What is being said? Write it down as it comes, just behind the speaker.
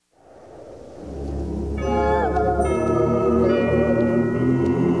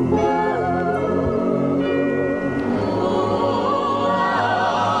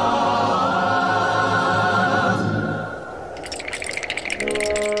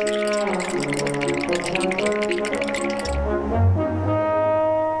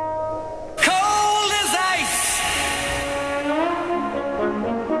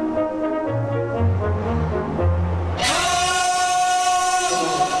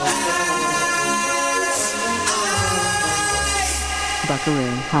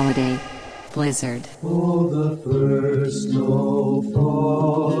Buckaroo Holiday Blizzard. Oh, the first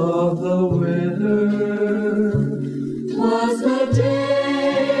snowfall of the winter was the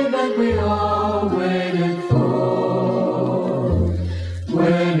day that we all waited for.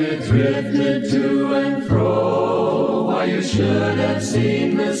 When it drifted to and fro, why you should have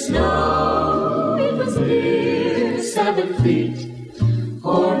seen the snow. It was near 7 feet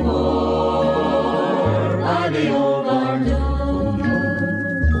or more by the old barn door.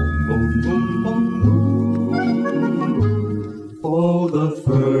 Boom, boom, boom, boom. Oh, the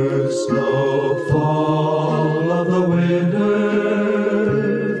first snowfall of the winter.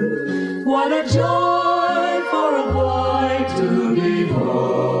 What a joy for a boy to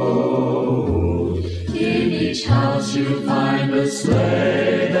behold. In each house you find a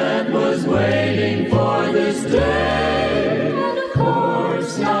sleigh that was waiting for this day. And of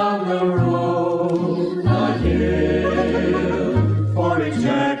course down the road a hill for it's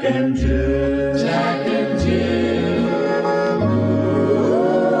Jack and Jill. Jack and Jill.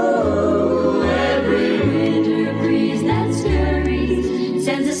 Ooh, every winter breeze that scurries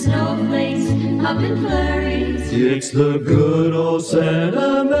sends the snowflakes up in flurries. It's the good old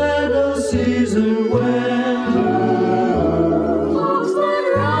sentimental season when Folks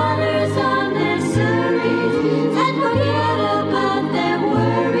put runners on their surreys and forget about their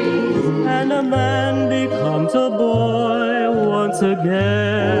worries. and a man becomes a boy once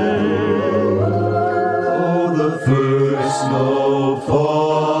again. Oh, the first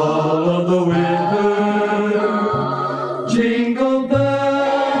snowfall of the winter. Jingle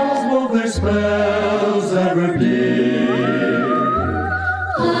bells move their spells ever near.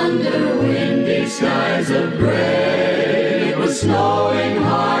 Under windy skies of gray, it was snowing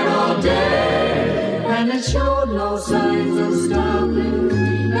hard all day, and it showed no signs of stopping.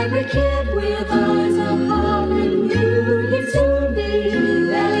 Every kid with eyes of popping knew he'd soon be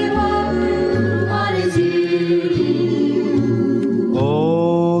belly hopping on his ears.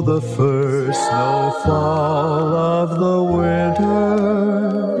 Oh, the first snowfall of the winter.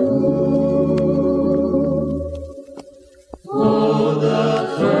 Oh, the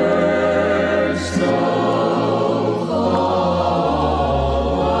first snowfall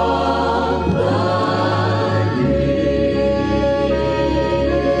of the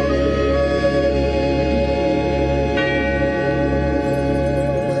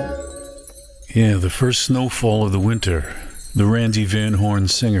Yeah, the first snowfall of the winter. The Randy Van Horn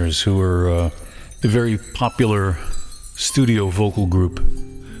Singers, who were a very popular studio vocal group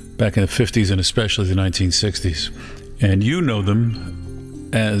back in the 50s and especially the 1960s. And you know them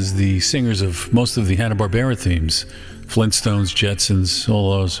as the singers of most of the Hanna-Barbera themes, Flintstones, Jetsons,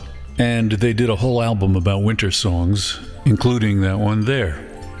 all those. And they did a whole album about winter songs, including that one there.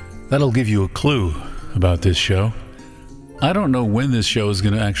 That'll give you a clue about this show. I don't know when this show is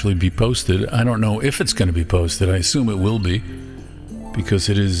going to actually be posted. I don't know if it's going to be posted. I assume it will be, because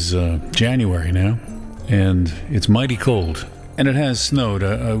it is January now, and it's mighty cold. And it has snowed.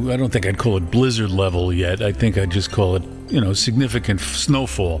 I don't think I'd call it blizzard level yet. I think I'd just call it, significant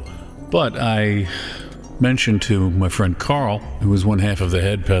snowfall. But I mentioned to my friend Carl, who was one half of the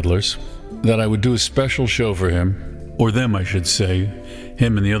Head Peddlers, that I would do a special show for him, or them, I should say,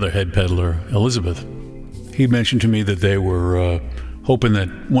 him and the other Head Peddler, Elizabeth. He mentioned to me that they were hoping that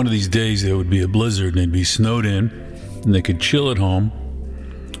one of these days there would be a blizzard and they'd be snowed in and they could chill at home,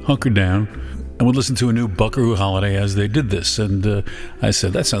 hunker down, and would listen to a new Buckaroo Holiday as they did this. And I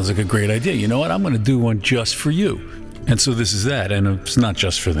said, that sounds like a great idea. You know what? I'm going to do one just for you. And so this is that. And it's not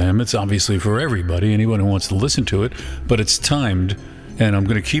just for them. It's obviously for everybody, anyone who wants to listen to it. But it's timed. And I'm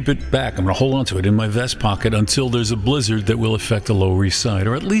going to keep it back. I'm going to hold on to it in my vest pocket until there's a blizzard that will affect the Lower East Side,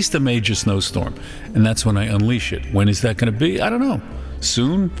 or at least a major snowstorm. And that's when I unleash it. When is that going to be? I don't know.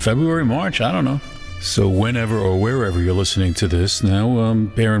 Soon? February, March? I don't know. So whenever or wherever you're listening to this, now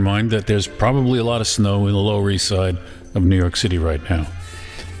bear in mind that there's probably a lot of snow in the Lower East Side of New York City right now.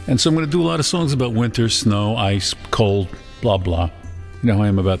 And so I'm going to do a lot of songs about winter, snow, ice, cold, blah, blah. You know how I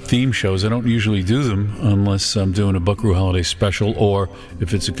am about theme shows. I don't usually do them unless I'm doing a Buckaroo Holiday special or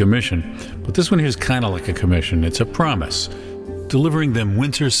if it's a commission. But this one here is kind of like a commission. It's a promise. Delivering them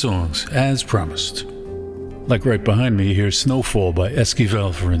winter songs as promised. Like right behind me, here's Snowfall by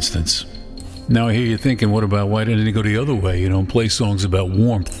Esquivel, for instance. Now I hear you thinking, what about, why didn't he go the other way, play songs about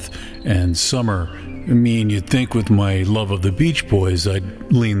warmth and summer? I mean, you'd think with my love of the Beach Boys,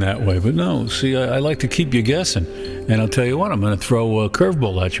 I'd lean that way. But no, see, I like to keep you guessing. And I'll tell you what, I'm going to throw a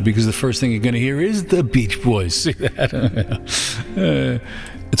curveball at you because the first thing you're going to hear is the Beach Boys. See that?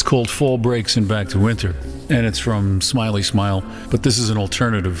 It's called Fall Breaks and Back to Winter. And it's from Smiley Smile. But this is an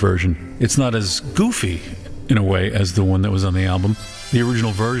alternative version. It's not as goofy in a way, as the one that was on the album. The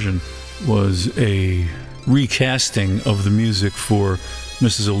original version was a recasting of the music for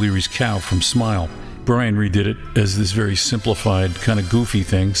Mrs. O'Leary's Cow from Smile. Brian redid it as this very simplified, kind of goofy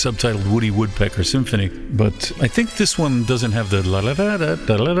thing, subtitled Woody Woodpecker Symphony. But I think this one doesn't have the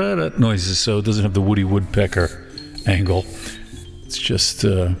la-la-da-da-da-la-da-da noises, so it doesn't have the Woody Woodpecker angle. It's just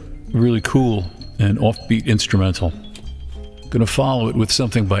really cool and offbeat instrumental. Going to follow it with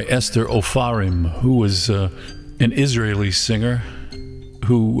something by Esther Ofarim, who was an Israeli singer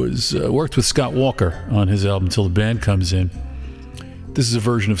who was worked with Scott Walker on his album Till the Band Comes In. This is a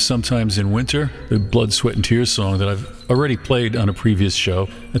version of Sometimes in Winter, the Blood, Sweat, and Tears song that I've already played on a previous show.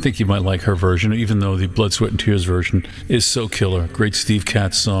 I think you might like her version, even though the Blood, Sweat, and Tears version is so killer. Great Steve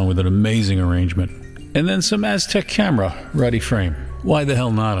Katz song with an amazing arrangement. And then some Aztec Camera, Roddy Frame. Why the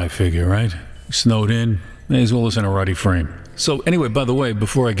hell not, I figure, right? Snowed in, may as well listen to Roddy Frame. So anyway, by the way,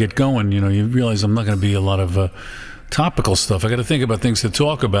 before I get going, you realize I'm not going to be a lot of topical stuff. I got to think about things to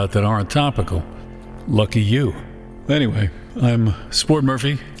talk about that aren't topical. Lucky you. Anyway, I'm Sport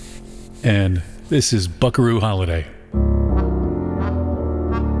Murphy, and this is Buckaroo Holiday.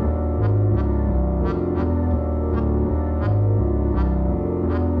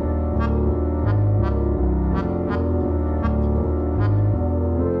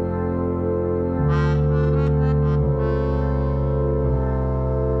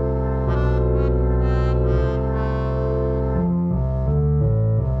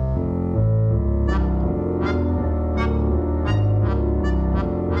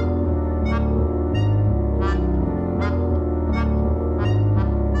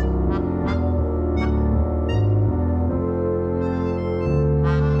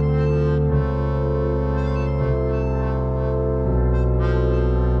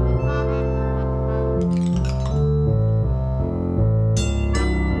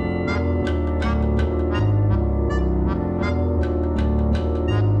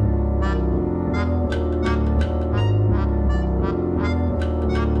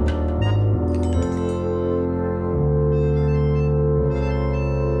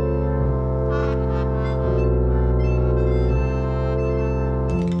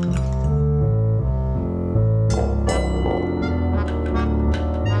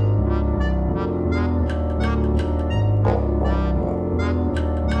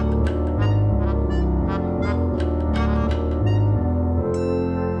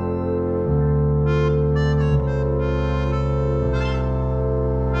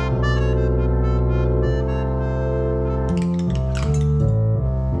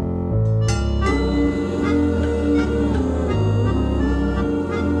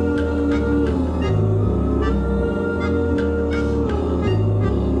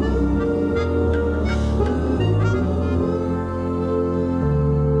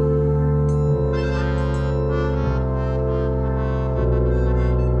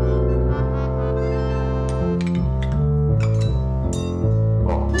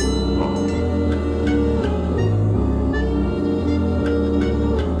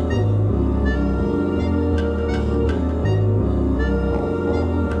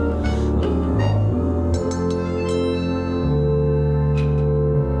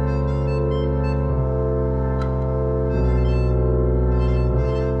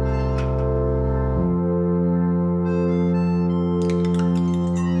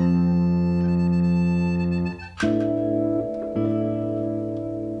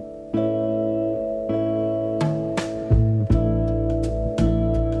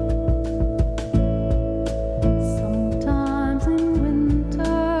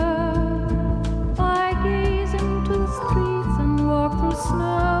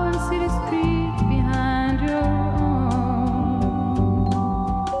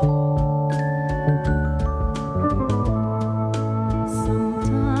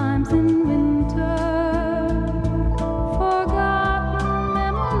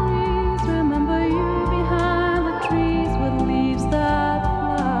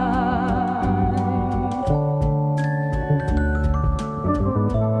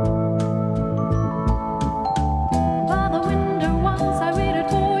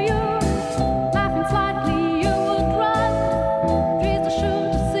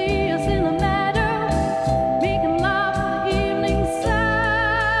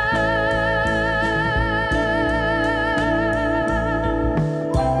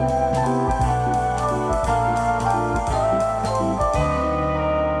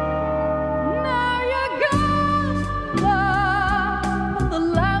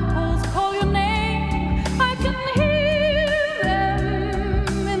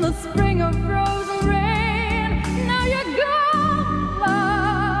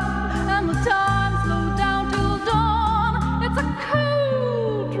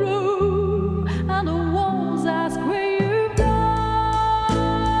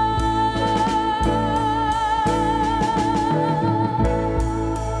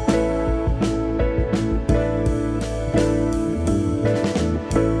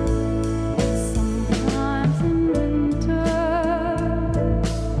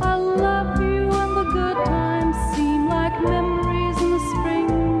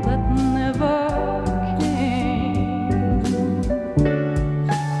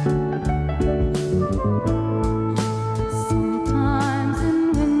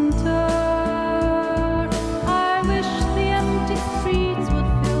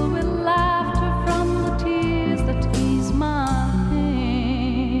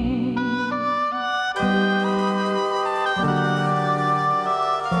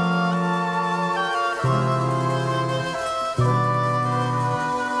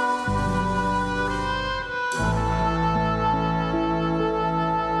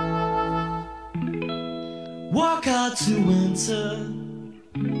 Walk out to winter,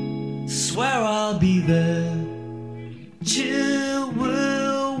 swear I'll be there. Chill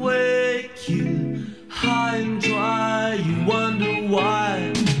will wake you high and dry. You wonder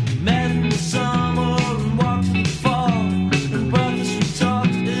why we met in the summer and walked in the fall, and brothers we talked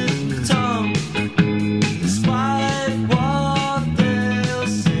in the tongue. Despite what they'll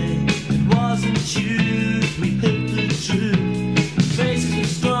say, it wasn't you, we hit the truth.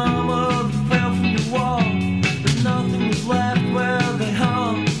 Faces of drama that fell from the wall, but nothing was left where they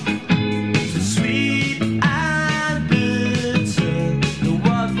hung. So sweet and bitter, the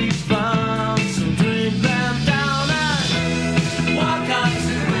what we found. So drink them down and walk out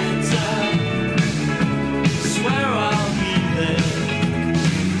to winter. Swear I'll be there.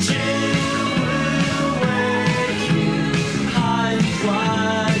 Chill will wake you high and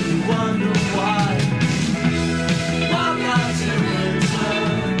dry. You wonder why. Walk out to winter.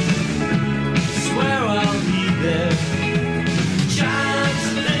 Swear I'll be there. Chance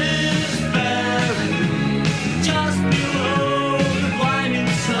is buried just below the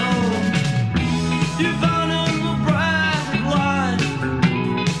blinding zone. You found in the bright light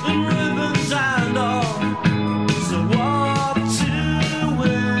and ribbons and all. So walk to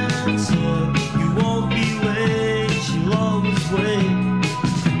winter. You won't be late. You'll always wait.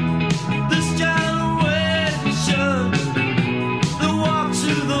 This generation, they walk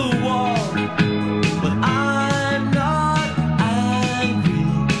to the wall. But I'm not angry.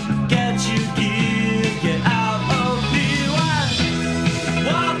 Get your gear, get out of here and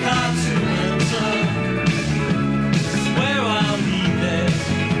walk out to winter. Swear I'll be there.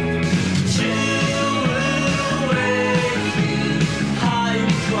 Chill will wake you high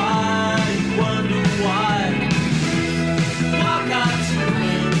and dry. You wonder why. Walk out to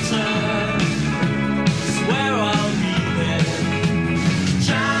winter. Swear I'll be there.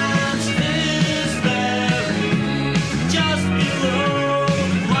 Chance is buried just below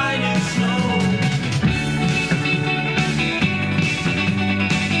the blinding snow.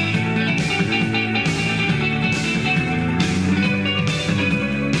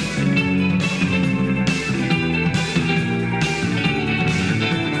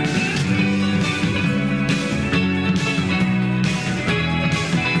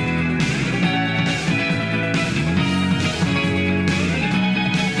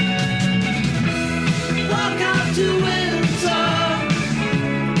 Walk out to winter.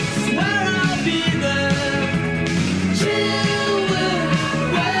 Swear I'll be there. Chill will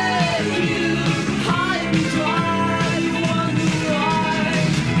wake you high and dry. You wonder why.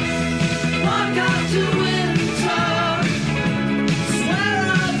 Walk out to winter. Swear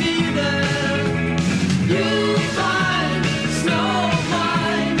I'll be there. You'll find snow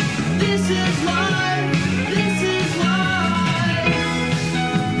mine. This is life. This is life.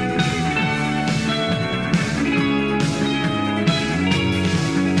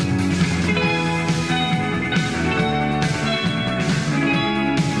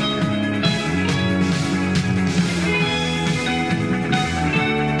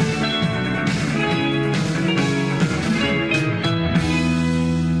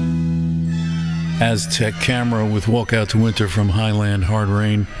 Aztec Camera with Walk Out to Winter from Highland Hard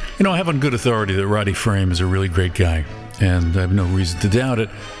Rain. You know, I have on good authority that Roddy Frame is a really great guy, and I have no reason to doubt it.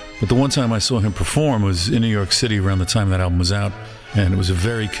 But the one time I saw him perform was in New York City around the time that album was out, and it was a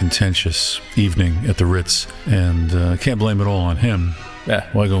very contentious evening at the Ritz, and I can't blame it all on him.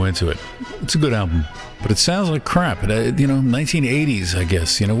 Why go into it? It's a good album, but it sounds like crap. 1980s, I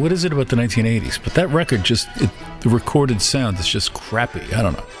guess. You know, what is it about the 1980s? But that record the recorded sound is just crappy. I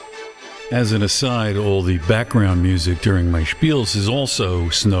don't know. As an aside, all the background music during my spiels is also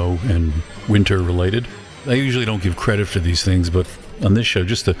snow and winter related. I usually don't give credit for these things, but on this show,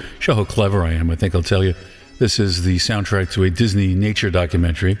 just to show how clever I am, I think I'll tell you, this is the soundtrack to a Disney nature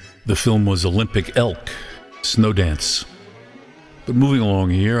documentary. The film was Olympic Elk, Snow Dance. But moving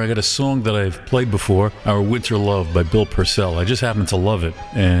along here, I got a song that I've played before, Our Winter Love by Bill Purcell. I just happen to love it,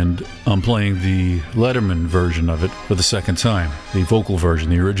 and I'm playing the Letterman version of it for the second time, the vocal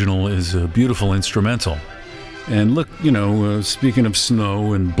version. The original is a beautiful instrumental. And look, speaking of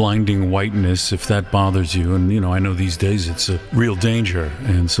snow and blinding whiteness, if that bothers you, and I know these days it's a real danger,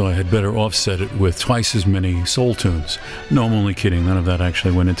 and so I had better offset it with twice as many soul tunes. No, I'm only kidding. None of that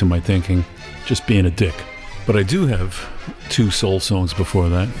actually went into my thinking. Just being a dick. But I do have two soul songs before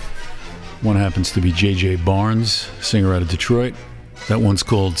that. One happens to be J.J. Barnes, singer out of Detroit. That one's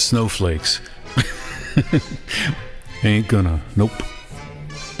called Snowflakes. Ain't gonna. Nope.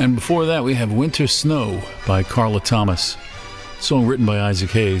 And before that, we have Winter Snow by Carla Thomas. Song written by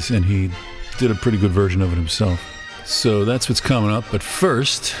Isaac Hayes, and he did a pretty good version of it himself. So that's what's coming up. But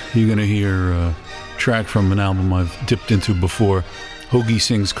first, you're going to hear a track from an album I've dipped into before, Hoagy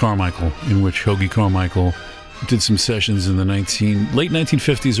Sings Carmichael, in which Hoagy Carmichael did some sessions in the late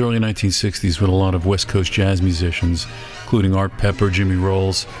 1950s, early 1960s with a lot of West Coast jazz musicians, including Art Pepper, Jimmy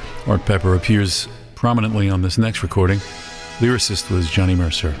Rolls. Art Pepper appears prominently on this next recording. Lyricist was Johnny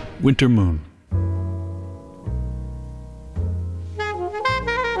Mercer. Winter Moon.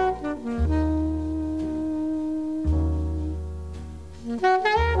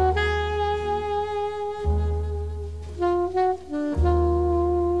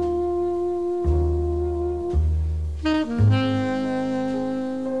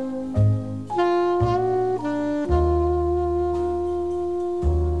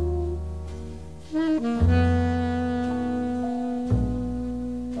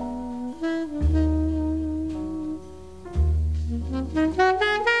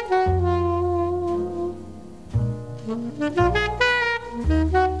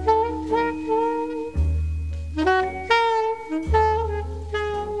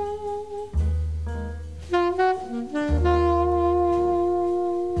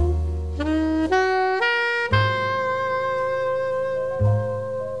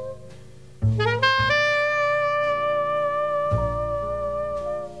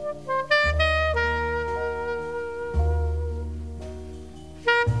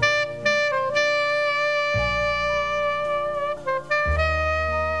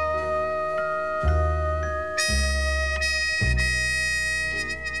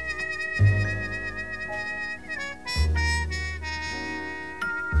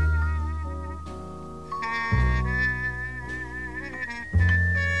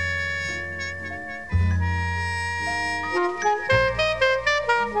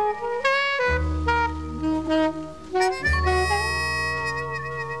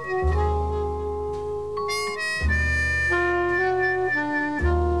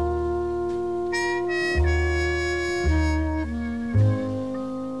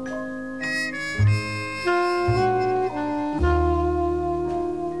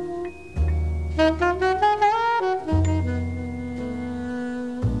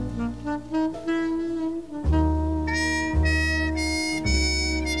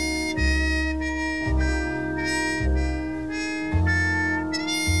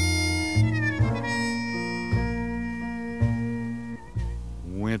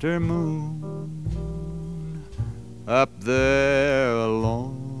 Winter moon up there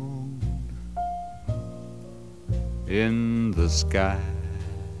alone in the sky,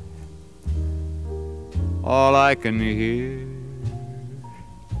 all I can hear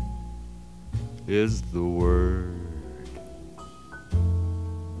is the word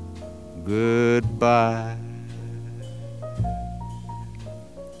goodbye.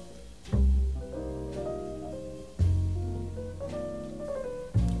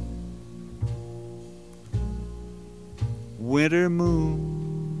 Winter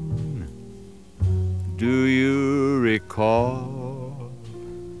moon, do you recall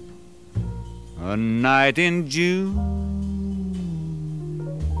a night in June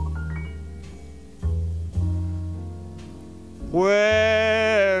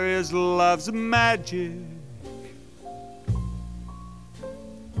where is love's magic?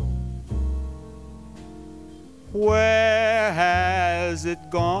 Where has it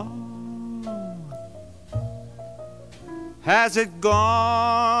gone? Has it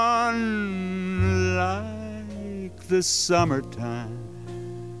gone like the summertime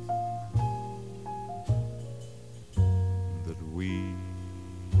that we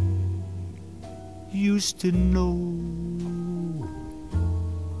used to know?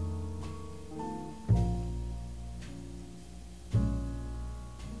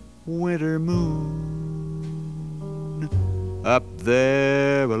 Winter moon up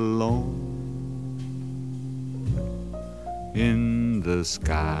there alone in the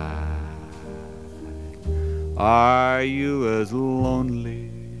sky, are you as lonely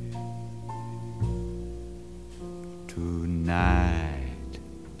tonight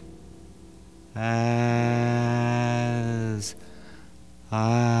as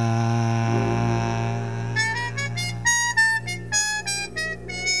I?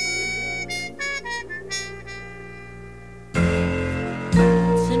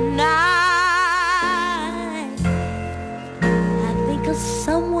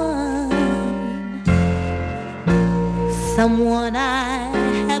 Someone I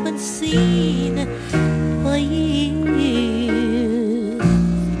haven't seen for years,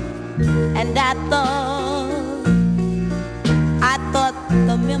 and I thought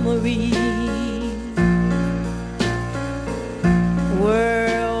the memories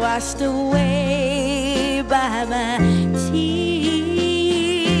were washed away by dry my tears.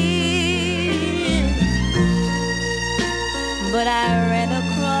 But I ran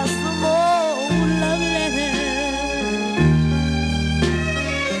across some old love letters.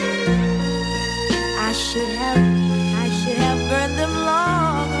 I should have burned them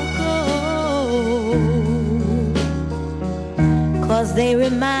long ago. 'Cause they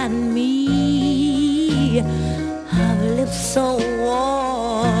remind me of lips so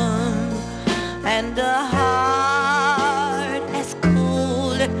warm and a heart as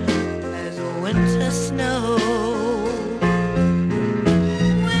cold as winter snow.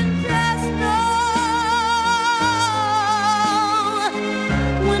 Winter snow,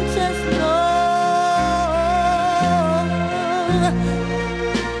 winter snow.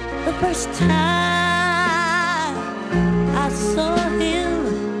 The first time I saw him,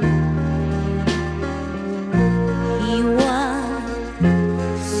 he was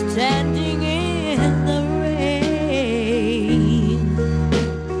standing in the rain,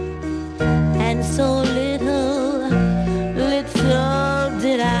 and so little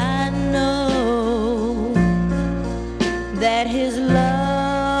did I know that his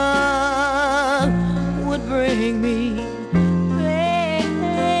love would bring me pain.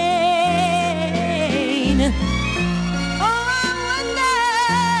 Oh, I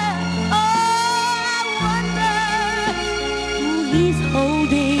wonder who he's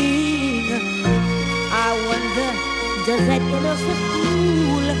holding. I wonder, does that innocent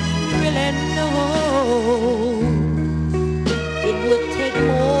fool really know? It would take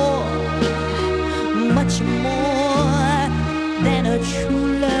more, much more than a true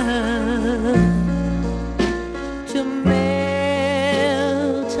love to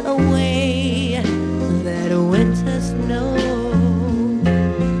melt away that winter snow.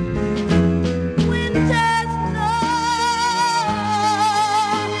 Winter snow,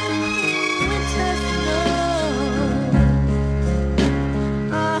 winter snow.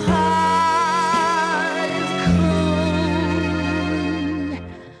 Our heart is cold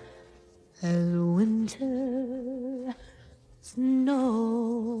as winter snow.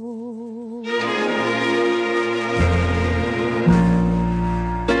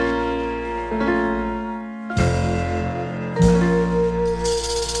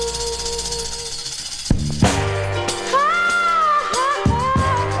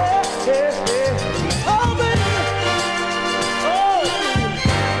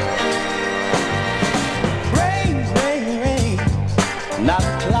 Rain, rain, rain, not a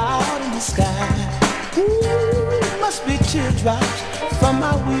cloud in the sky. Ooh, must be teardrops from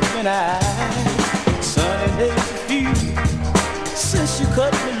my weeping eyes. Sunny days are few since you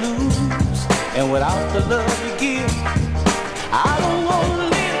cut me loose, and without the love you give, I don't want to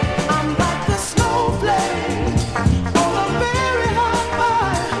live. I'm like a snowflake on a very hot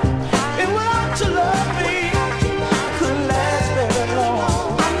fire, and without your love, baby, couldn't last very long.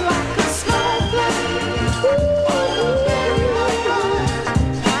 I'm like a snowflake on a very hot fire,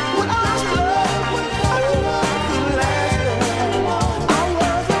 without your love, couldn't last very long. I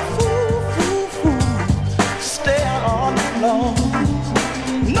was a fool, stay out all night long,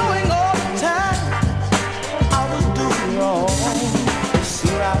 knowing all the time I was doing wrong.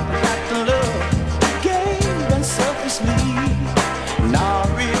 See, I got the love, gave and selfishly. Now I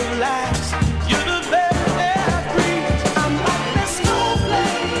realize you're the very air I breathe. I'm like that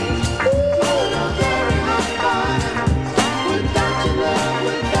snowflake on a very hot fire. Without your love,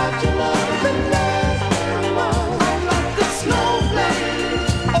 couldn't last very long. I'm like a snowflake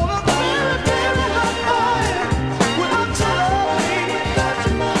on a very, very hot fire. Without your love, baby,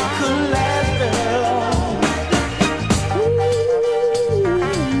 couldn't last very long.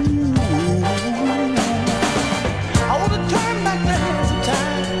 I wanna turn back the hands of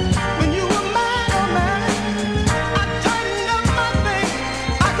time when you were mine, oh mine. I tightened up my thing,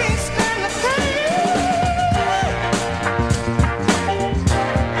 I can't stand the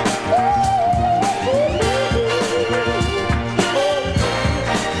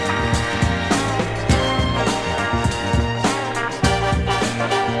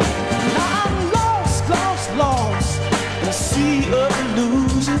Now I'm lost in a sea of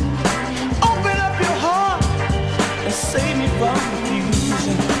illusion. Open up your heart and save me from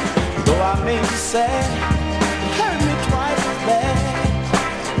confusion. Though I may be sad, hurt me twice as bad.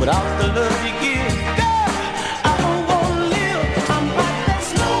 Without the love you give, girl, I don't wanna live. I'm like that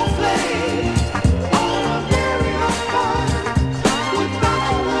snowflake on a very hot fire. Without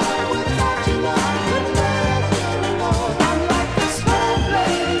your love, couldn't last very long. I'm like that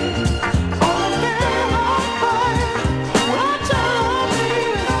snowflake on a very hot fire. Without your love,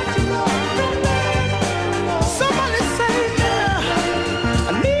 baby, couldn't last very long. Somebody say, yeah,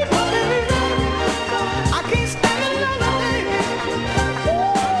 I need my baby. I can't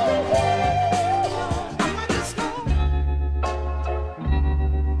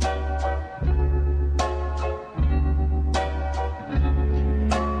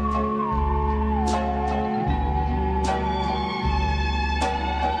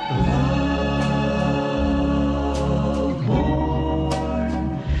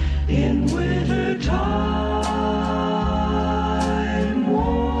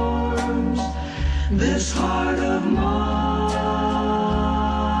this heart of mine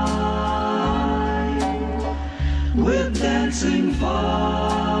with dancing fire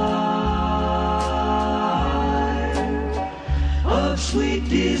of sweet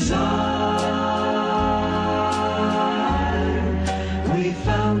desire. We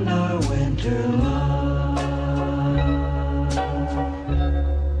found our winter love.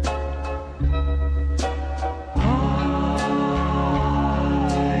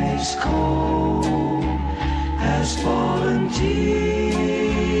 Ice cold has fallen,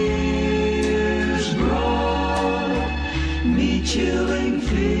 tears brought me chilling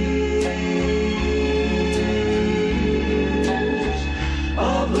fears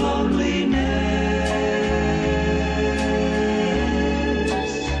of loneliness.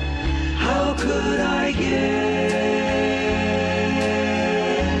 How could I guess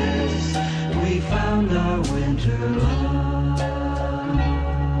we found our winter love?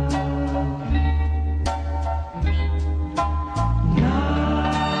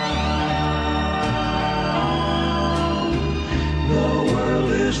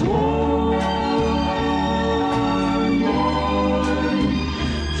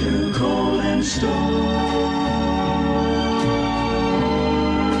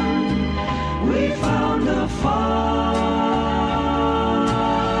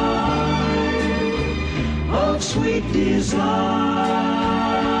 Sweet desire,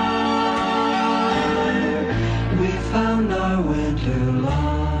 we found our winter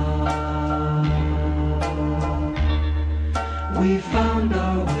love. We found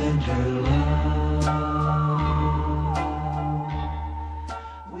our winter love.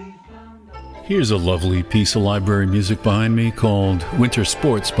 We found our... Here's a lovely piece of library music behind me called Winter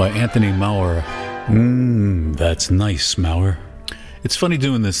Sports by Anthony Maurer. That's nice, Maurer. It's funny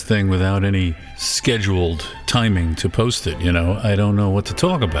doing this thing without any scheduled timing to post it, you know. I don't know what to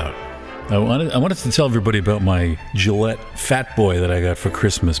talk about. I wanted to tell everybody about my Gillette Fat Boy that I got for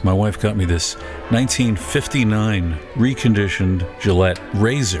Christmas. My wife got me this 1959 reconditioned Gillette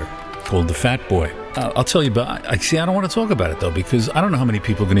razor called the Fat Boy. I'll tell you about it. I don't want to talk about it, though, because I don't know how many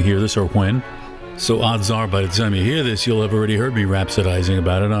people are going to hear this or when. So odds are by the time you hear this, you'll have already heard me rhapsodizing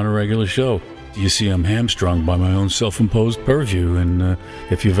about it on a regular show. You see, I'm hamstrung by my own self-imposed purview, and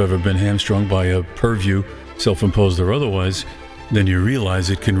if you've ever been hamstrung by a purview, self-imposed or otherwise, then you realize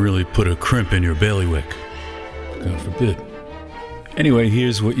it can really put a crimp in your bailiwick. God forbid. Anyway,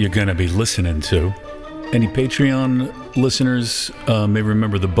 here's what you're going to be listening to. Any Patreon listeners may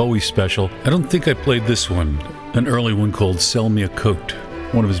remember the Bowie special. I don't think I played this one, an early one called Sell Me a Coat,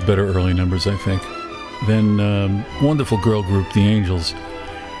 one of his better early numbers, I think. Then wonderful girl group, The Angels,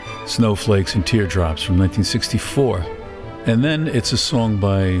 Snowflakes and Teardrops from 1964. And then it's a song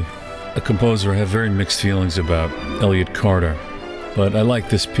by a composer I have very mixed feelings about, Elliott Carter. But I like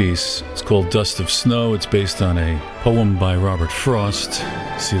this piece. It's called Dust of Snow. It's based on a poem by Robert Frost.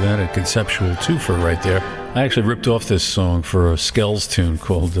 See that? A conceptual twofer right there. I actually ripped off this song for a Skells tune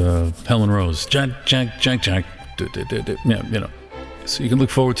called Helen Rose. Jank, jank, jank, jank. Yeah, you know. So you can look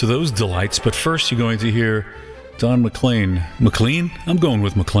forward to those delights. But first you're going to hear Don McLean. McLean? I'm going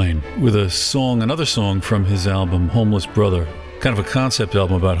with McLean. With a song, another song from his album, Homeless Brother. Kind of a concept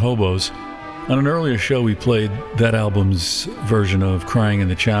album about hobos. On an earlier show, we played that album's version of Crying in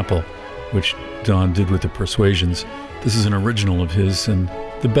the Chapel, which Don did with the Persuasions. This is an original of his, and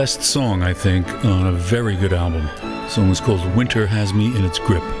the best song, I think, on a very good album. The song was called Winter Has Me in Its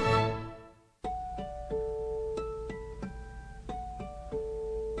Grip.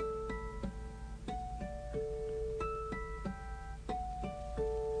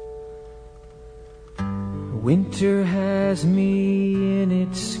 Winter has me in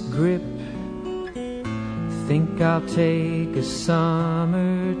its grip. Think I'll take a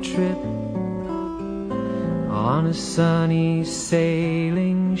summer trip on a sunny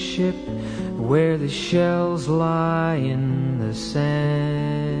sailing ship where the shells lie in the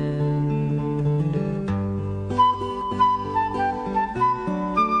sand.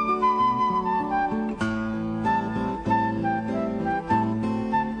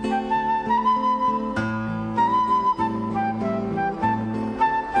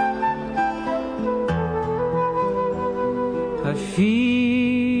 I feel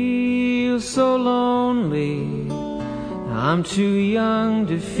so lonely, I'm too young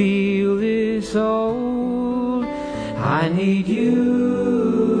to feel this old. I need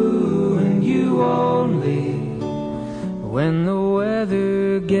you and you only when the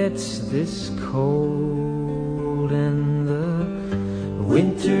weather gets this cold and the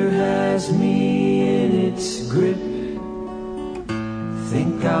winter has me in its grip.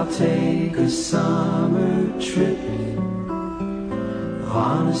 Think I'll take a summer trip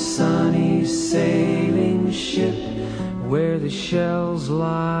on a sunny sailing ship where the shells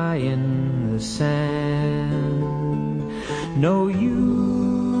lie in the sand. No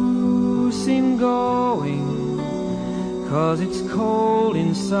use in going, 'cause it's cold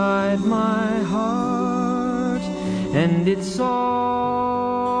inside my heart, and it's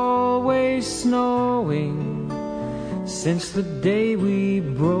always snowing since the day we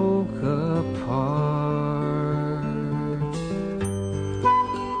broke apart.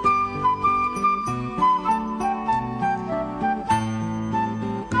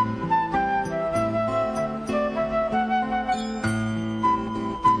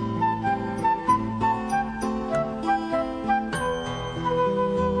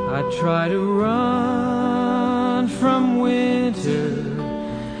 I try to run from winter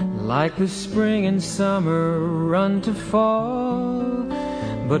like the spring and summer run to fall,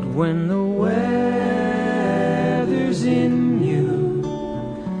 but when the weather's in you,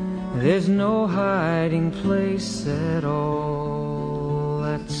 there's no hiding place at all.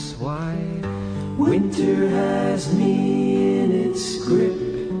 That's why winter has me in its grip.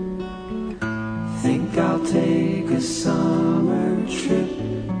 Think I'll take a summer trip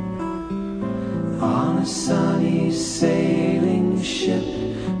on a sunny sailing ship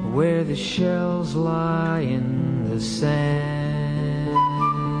where the shells lie in the sand.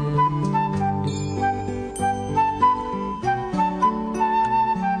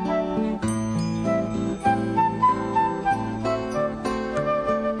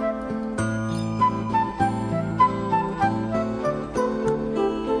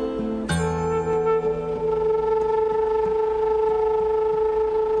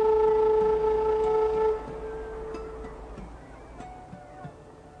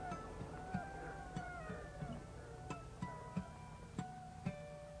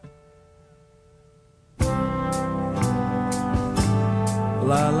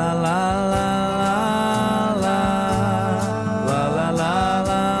 La la la la la la la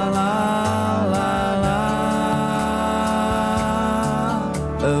la la la la.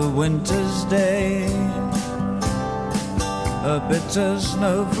 A winter's day, a bitter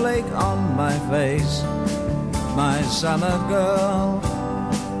snowflake on my face. My summer girl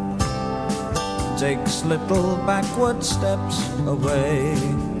takes little backward steps away.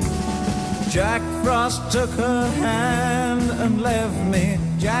 Jack Frost took her hand and left me.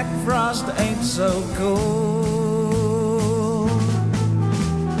 Jack Frost ain't so cool.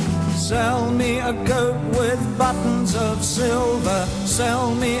 Sell me a coat with buttons of silver.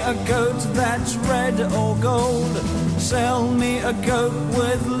 Sell me a coat that's red or gold. Sell me a coat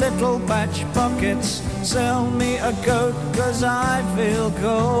with little patch pockets. Sell me a coat 'cause I feel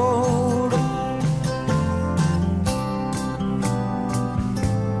cold.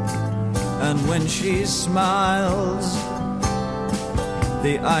 And when she smiles,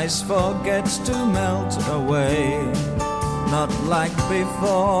 the ice forgets to melt away. Not like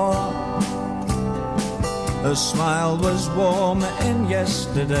before, her smile was warm in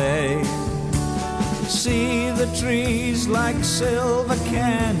yesterday. See the trees like silver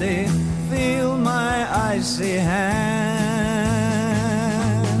candy, feel my icy hand.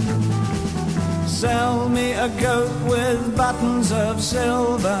 Sell me a coat with buttons of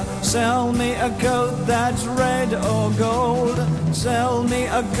silver. Sell me a coat that's red or gold. Sell me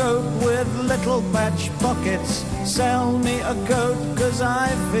a coat with little patch pockets. Sell me a coat 'cause I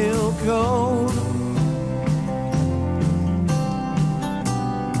feel cold.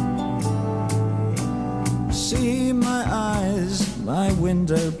 See my eyes, my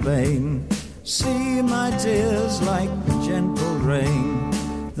window pane. See my tears like gentle rain.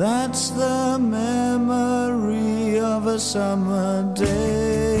 That's the memory of a summer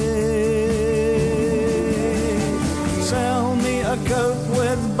day. Sell me a coat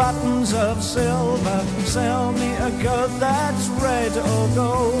with buttons of silver. Sell me a coat that's red or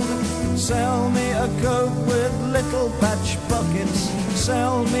gold. Sell me a coat with little patch pockets.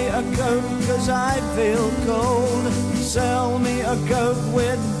 Sell me a coat 'cause I feel cold. Sell me a coat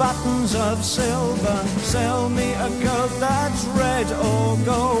with buttons of silver. Sell me a coat that's red or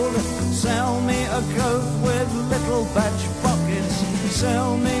gold. Sell me a coat with little patch pockets.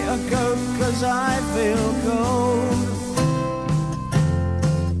 Sell me a coat 'cause I feel cold.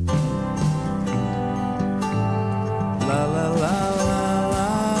 La la la.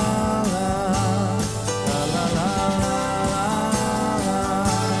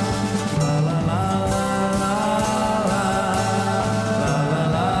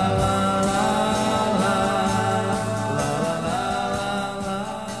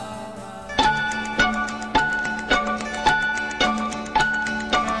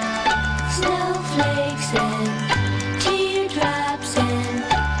 Snowflakes and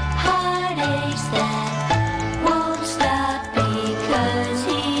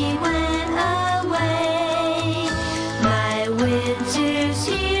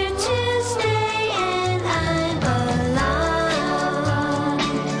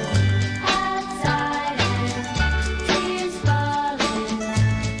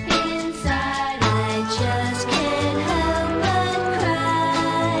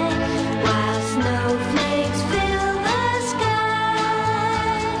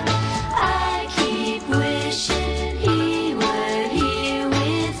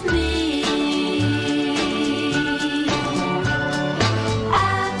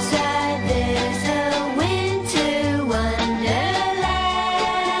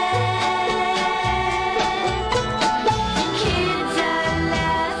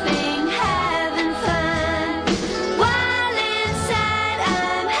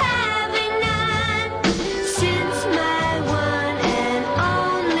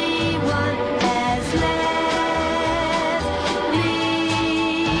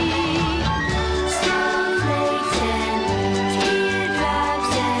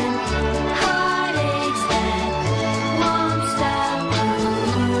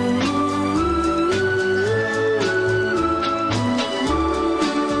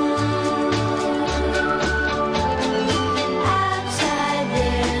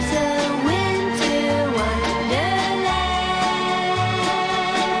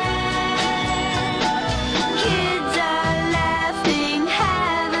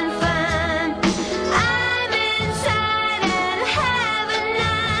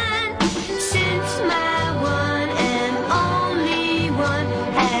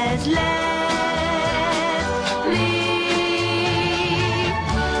has left me.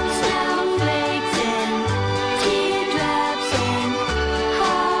 Snowflakes and teardrops and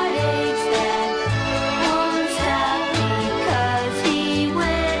heartaches that won't stop because he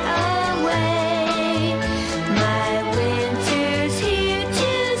went away. My winter's here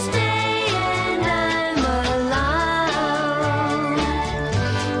to stay and I'm alone.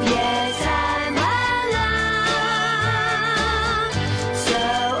 Yes, I'm alone. So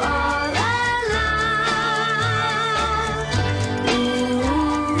all has given my heart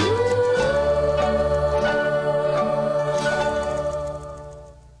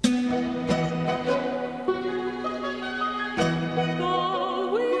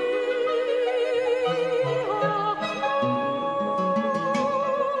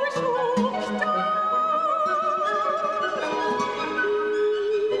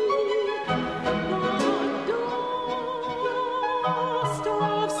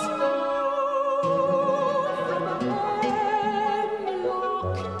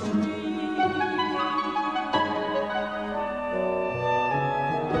change of mood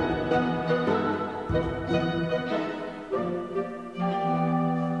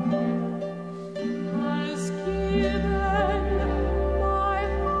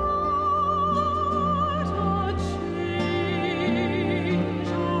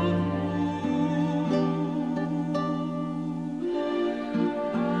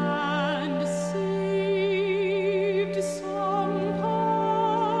and saved some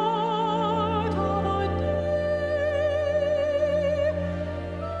part of a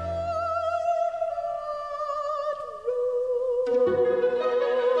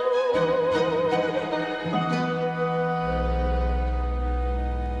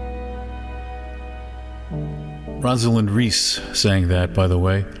Rosalind Reese sang that, by the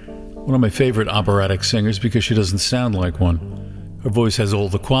way. One of my favorite operatic singers because she doesn't sound like one. Her voice has all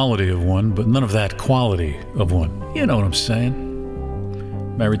the quality of one, but none of that quality of one. You know what I'm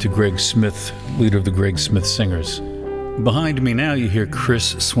saying? Married to Greg Smith, leader of the Greg Smith Singers. Behind me now you hear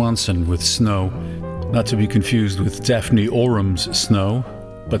Chris Swanson with Snow, not to be confused with Daphne Orum's Snow,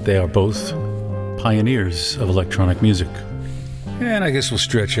 but they are both pioneers of electronic music. And I guess we'll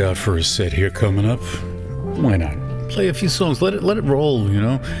stretch out for a set here coming up. Why not? Play a few songs, let it roll, you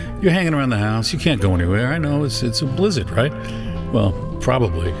know? You're hanging around the house, you can't go anywhere. I know it's a blizzard, right? Well,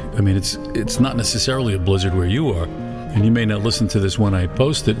 probably. I mean, it's not necessarily a blizzard where you are, and you may not listen to this when I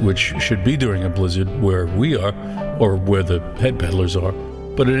post it, which should be during a blizzard where we are, or where the head peddlers are.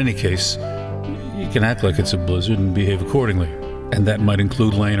 But in any case, you can act like it's a blizzard and behave accordingly. And that might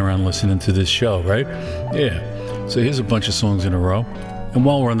include laying around listening to this show, right? Yeah. So here's a bunch of songs in a row. And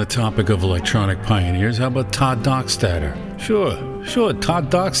while we're on the topic of electronic pioneers, how about Todd Dockstader? Sure,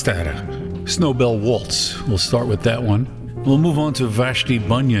 Todd Dockstader. Snowbell Waltz. We'll start with that one. We'll move on to Vashti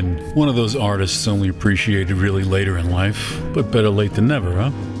Bunyan, one of those artists only appreciated really later in life, but better late than never,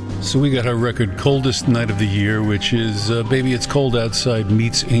 huh? So we got her record Coldest Night of the Year, which is Baby It's Cold Outside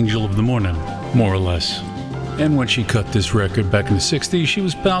meets Angel of the Morning, more or less. And when she cut this record back in the 60s, she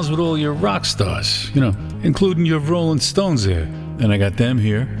was pals with all your rock stars, you know, including your Rolling Stones there. And I got them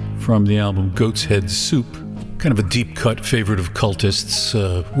here from the album Goat's Head Soup, kind of a deep-cut favorite of cultists,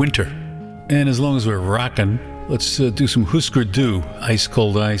 Winter. And as long as we're rocking, let's do some Husker Du, Ice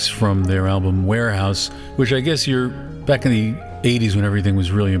Cold Ice from their album Warehouse, which I guess you're back in the 80s when everything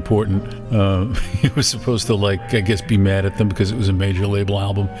was really important. You were supposed to, be mad at them because it was a major label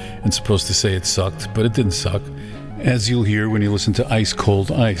album and supposed to say it sucked, but it didn't suck. As you'll hear when you listen to Ice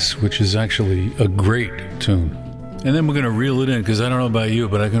Cold Ice, which is actually a great tune. And then we're going to reel it in because I don't know about you,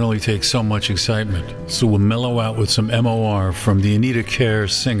 but I can only take so much excitement. So we'll mellow out with some MOR from the Anita Kerr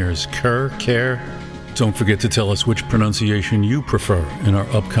singers. Kerr? Don't forget to tell us which pronunciation you prefer in our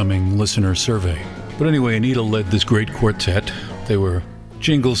upcoming listener survey. But anyway, Anita led this great quartet. They were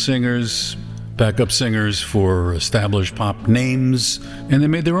jingle singers, backup singers for established pop names, and they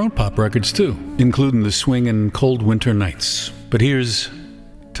made their own pop records too, including the swingin' Cold Winter Nights. But here's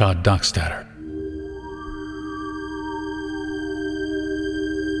Todd Dockstader.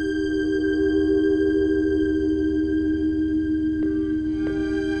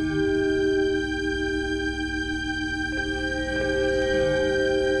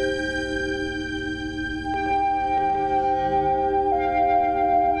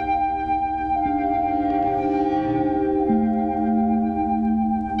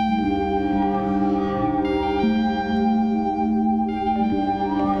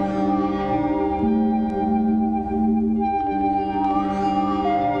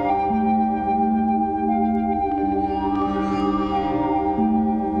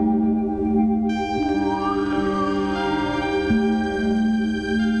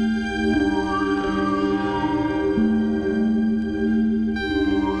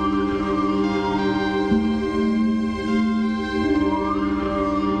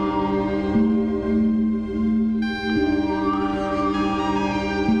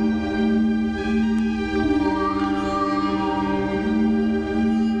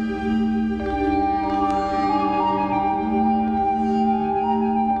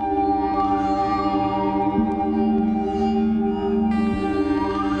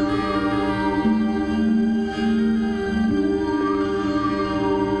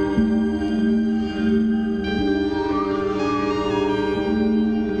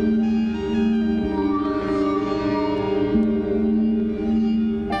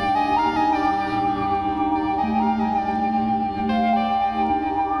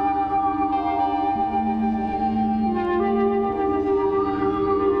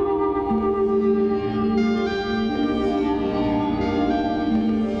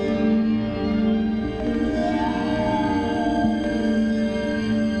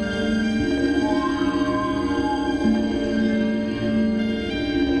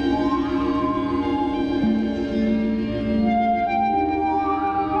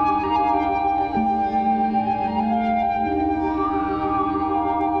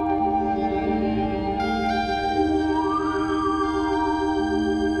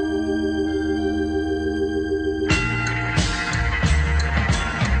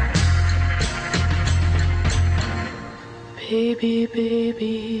 Baby,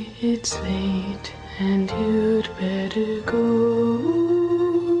 baby, it's late and you'd better go.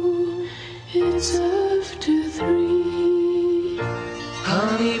 It's after 3.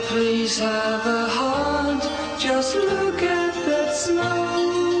 Honey, please have a heart. Just look at that snow.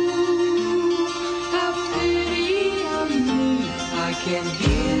 Have pity on me. I can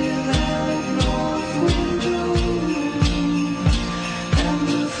hear that north wind blowing, and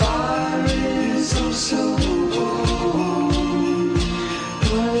the fire is oh so warm.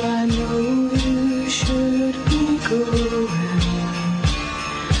 Well, I know you should be going,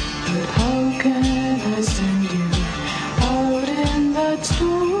 but how can I send you out in that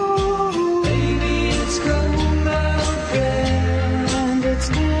storm? Baby, it's cold out there, And it's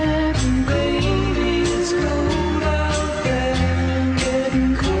getting baby, it's cold out there,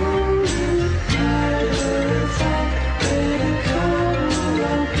 getting colder. Matter of fact, better cuddle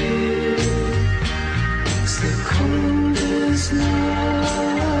up here. It's the coldest night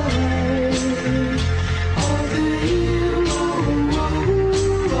of the year.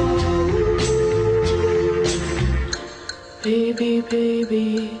 Baby,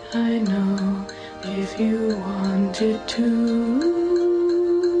 baby, I know if you wanted to,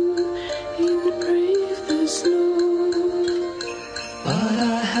 you'd brave the snow. but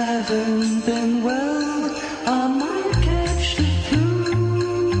I haven't been well. I might catch the flu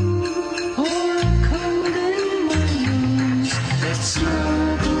or a cold in my nose. Let's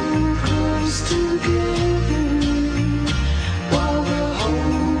snuggle close together while the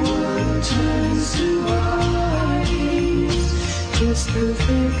whole world turns to ice. Just the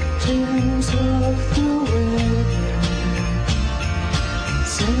victims of the weather,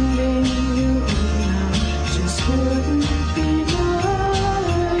 sending you home now just wouldn't be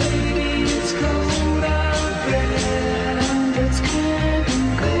nice. Baby, it's cold out there, And it's getting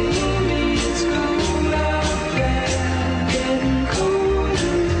baby, it's cold out there. getting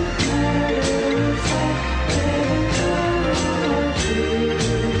colder. Matter of fact, better cuddle up here.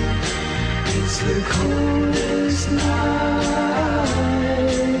 It's the coldest night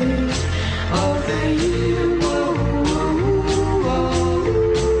of the year. Whoa, whoa, whoa.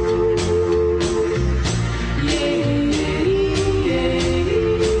 Yeah, yeah, yeah.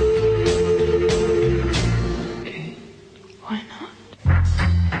 Okay, why not?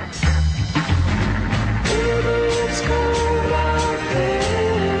 It's cold out there,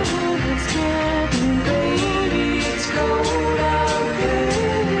 and it's getting Baby, it's cold out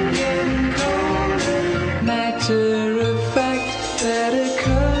there, getting colder. Matter of fact, better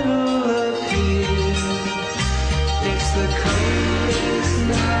cuddle up here. It's the coldest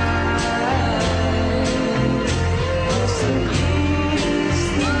night. It's the coldest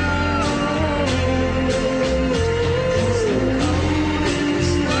night. It's the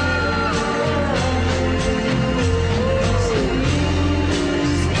coldest night. It's the coldest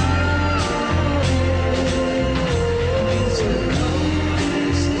night. It's the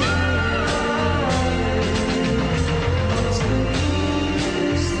coldest night. It's the coldest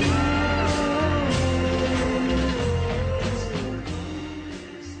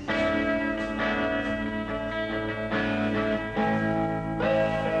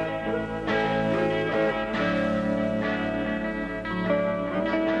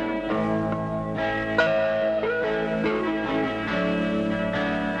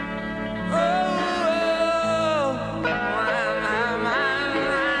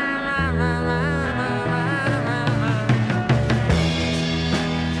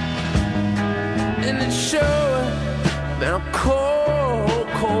and it's sure been a cold,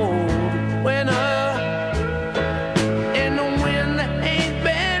 cold winter, and the wind that ain't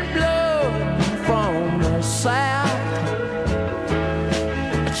been blowing from the south.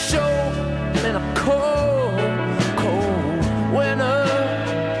 It's sure been a cold, cold winter,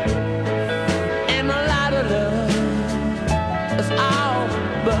 and a lot of love is all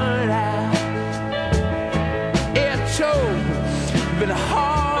burned out. It's sure been a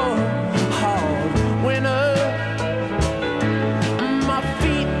hard, hard winter. My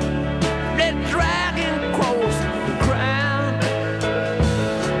feet, they're dragging close to the ground,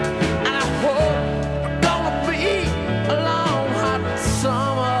 and I hope it's gonna be a long, hot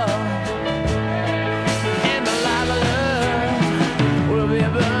summer, and a lot of love will be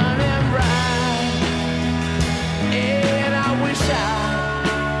burning bright. And I wish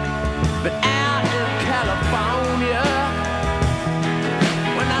I'd been out in California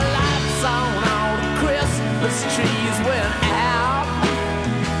when the lights on all the Christmas trees went out.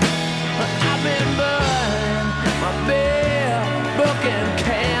 But I've been burning my bare book and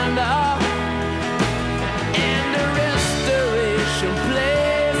candle, and the restoration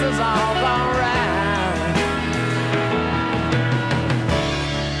place is all gone round.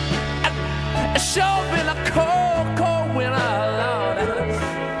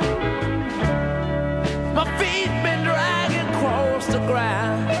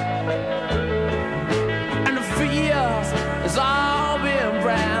 around, and the field is all being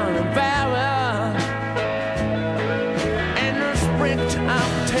brown and barren. And the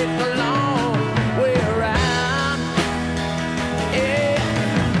springtime take a long way around. Yeah,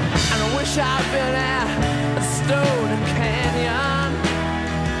 and I wish I'd been at a Stone Canyon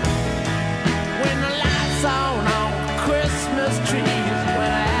when the lights on Christmas trees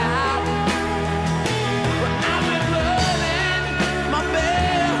went out. But I've been burning my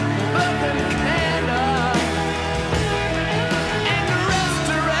bare burning candle, and the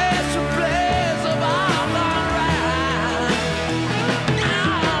restoration plays of all gone round.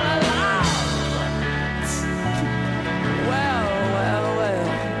 All along. Well, well, well.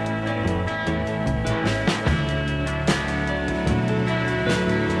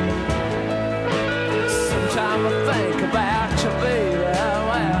 Sometimes I think about you, baby.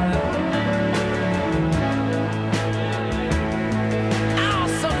 Well, oh,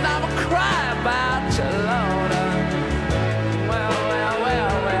 sometimes I cry about you, Lord. Well, well,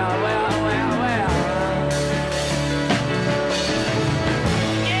 well, well, well, well, well.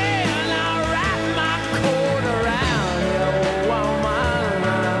 Yeah, and I wrap my coat around you,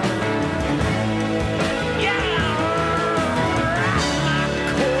 woman. Yeah, I wrap my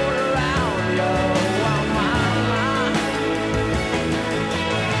coat around you, woman.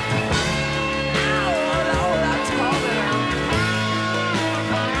 Oh, Lord, I told you.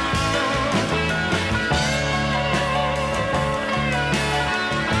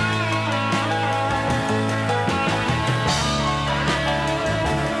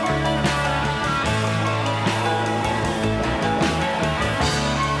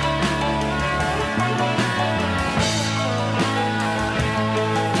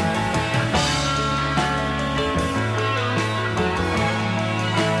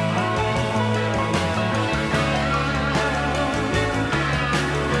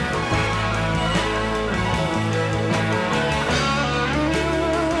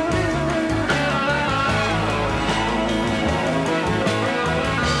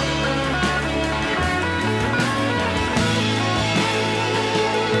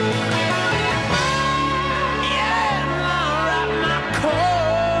 Yeah, and I wrap my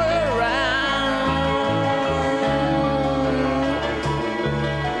coat around.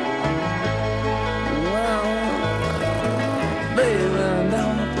 Well, baby,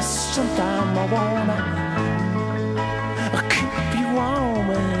 don't sometimes I wanna keep you warm,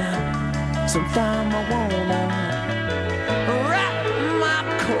 and sometimes I wanna wrap my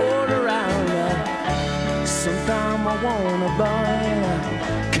coat around you. Sometimes I wanna burn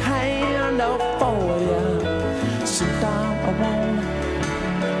a candle for you. Sometimes I wanna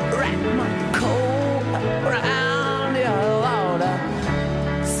wrap my coat around you, Lord.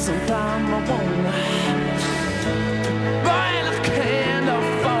 Sometimes I wanna burn a candle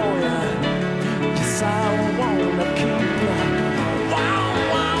for you. Yes, I wanna keep you warm,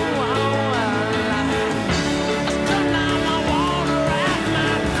 warm, warm. Sometimes I wanna wrap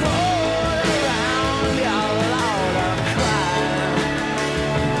my coat around you, Lord. I'm crying.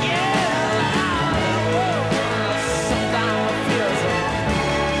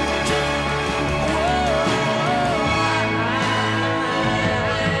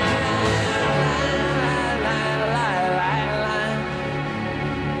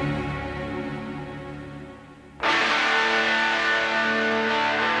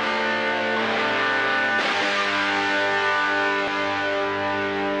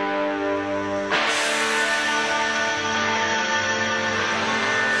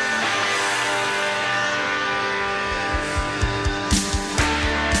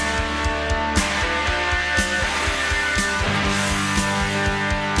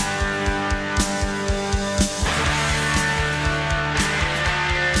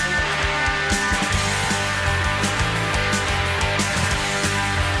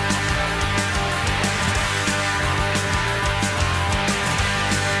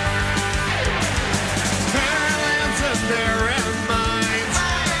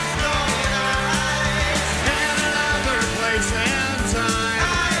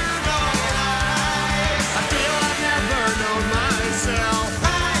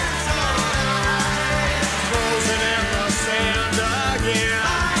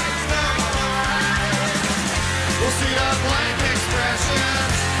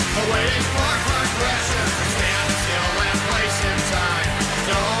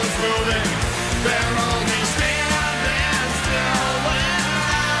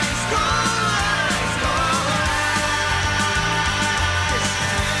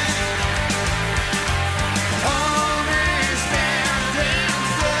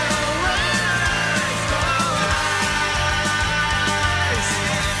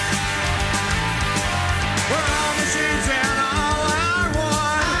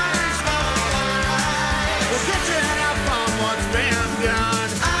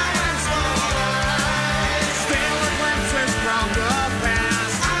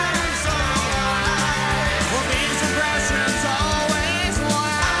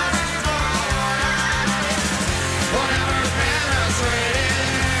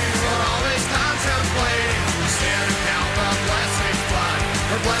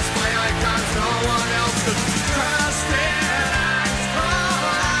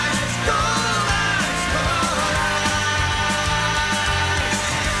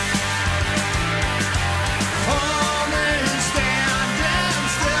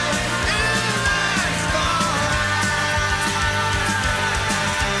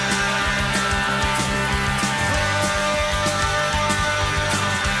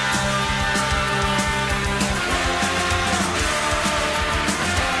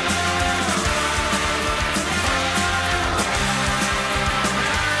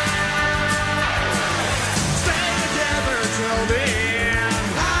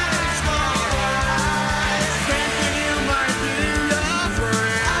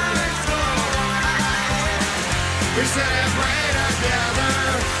 We sit and pray together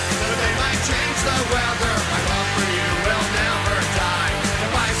that they might change the weather. My love for you will never die. If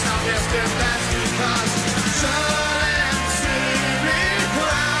I sound distant, that's because shouldn't see me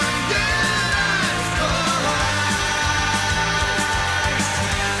crying eyes for eyes.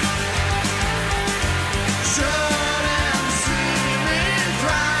 Shouldn't see me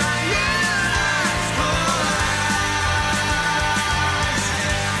crying eyes for eyes.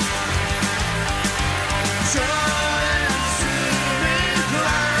 Shouldn't see me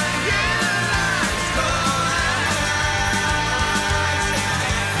crying eyes for eyes.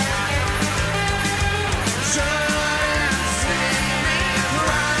 Shouldn't see me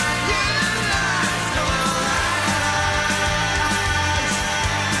crying eyes for eyes.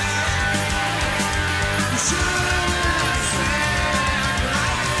 Shouldn't see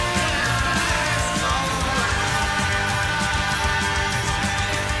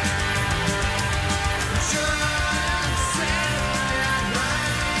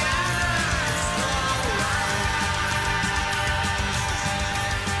me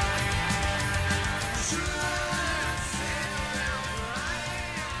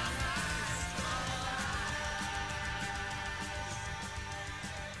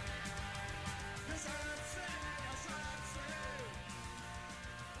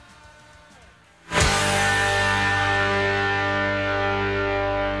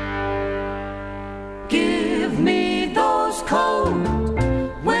Give me those cold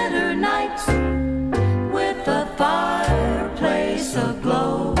winter nights with the fireplace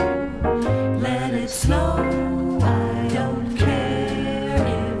aglow. Let it snow, I don't care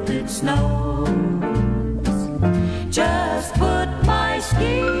if it snows. Just put my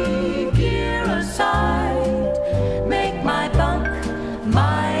ski gear aside, make my bunk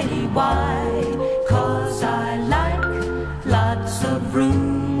mighty wide, 'cause I like lots of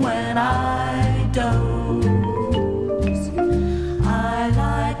room when I doze. I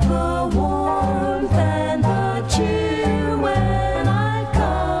like the warmth and the cheer when I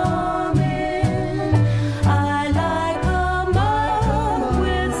come in. I like a mug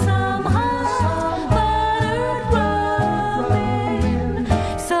with some hot buttered rum in.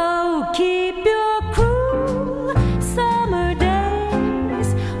 So keep your cruel summer days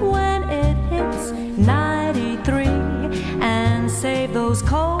when it hits 93, and save those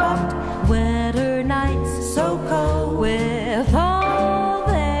cold winter nights, so cold, with all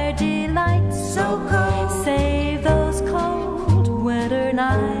their delights, so cold. Save those cold winter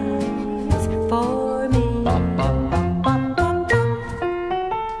nights for me.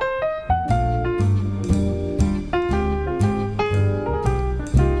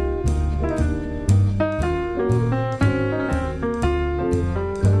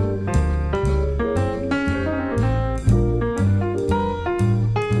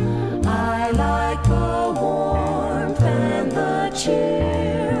 I like the warmth and the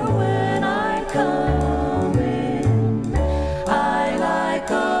cheer when I come in. I like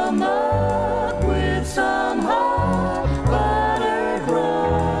a mug with some hot buttered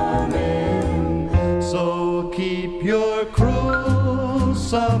rum in. So keep your cruel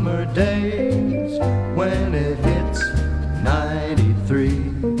summer days when it hits 93.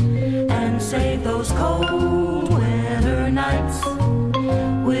 And save those cold winter nights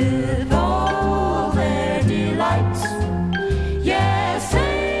with all their delights. Yeah,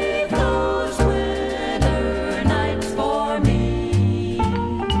 save those winter nights for me.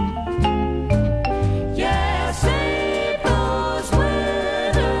 Yeah, save those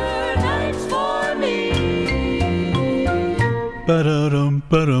winter nights for me. Ba-da-dum,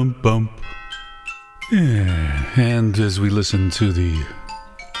 ba-dum, bump. Yeah. And as we listen to the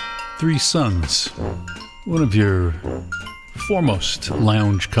Three Sons, one of your foremost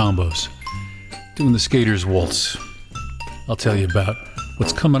lounge combos, doing the Skaters Waltz, I'll tell you about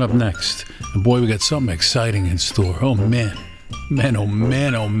what's coming up next. And boy, we got something exciting in store. Oh man. Man, oh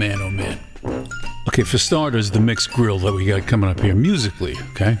man, oh man, oh man. Okay, for starters, the mixed grill that we got coming up here musically,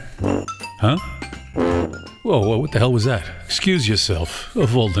 okay? Huh? Whoa, what the hell was that? Excuse yourself.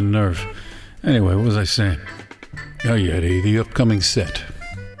 Of all the nerve. Anyway, what was I saying? Oh yeah, the upcoming set.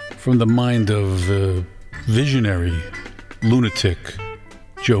 From the mind of visionary lunatic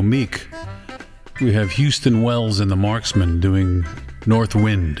Joe Meek, we have Houston Wells and the Marksmen doing North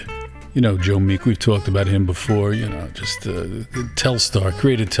Wind. You know Joe Meek, we've talked about him before, you know, just Telstar,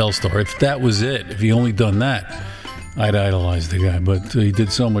 created Telstar. If that was it, if he only done that, I'd idolize the guy, but he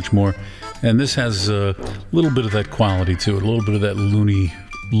did so much more. And this has a little bit of that quality to it, a little bit of that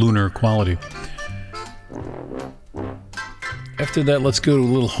lunar quality. After that, let's go to a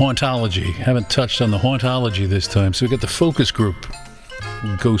little hauntology. Haven't touched on the hauntology this time, so we got the Focus Group,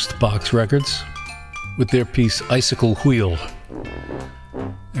 Ghost Box Records, with their piece Icicle Wheel.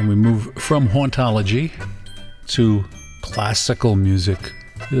 And we move from hauntology to classical music.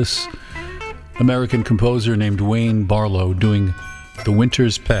 This American composer named Wayne Barlow doing The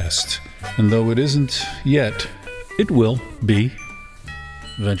Winter's Past. And though it isn't yet, it will be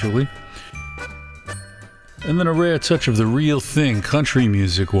eventually. And then a rare touch of the real thing, country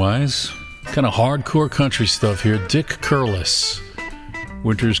music-wise. Kind of hardcore country stuff here. Dick Curless.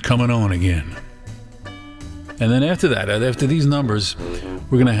 Winter's Coming On Again. And then after that, after these numbers,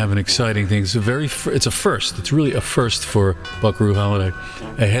 we're going to have an exciting thing. It's a first. It's really a first for Buckaroo Holiday.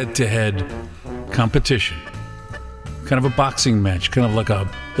 A head-to-head competition. Kind of a boxing match. Kind of like a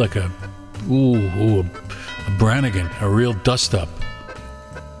Brannigan. A real dust-up.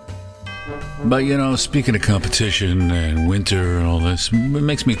 But, you know, speaking of competition and winter and all this, it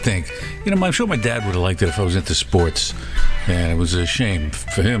makes me think, you know, I'm sure my dad would have liked it if I was into sports. And it was a shame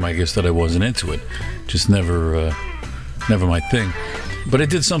for him, I guess, that I wasn't into it. Just never my thing. But I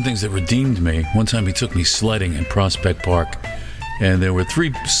did some things that redeemed me. One time he took me sledding in Prospect Park. And there were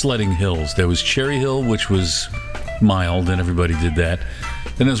 3 sledding hills. There was Cherry Hill, which was mild, and everybody did that.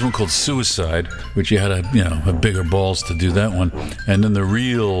 Then there's one called Suicide, which you had a bigger balls to do that one. And then the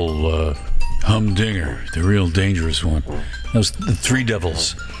real humdinger, the real dangerous one. That was the Three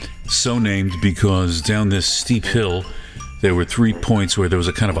Devils. So named because down this steep hill, there were 3 points where there was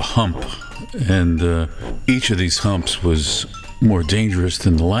a kind of a hump. And each of these humps was more dangerous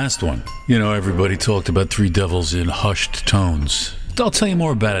than the last one. You know, everybody talked about Three Devils in hushed tones. I'll tell you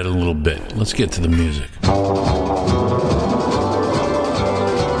more about it in a little bit. Let's get to the music.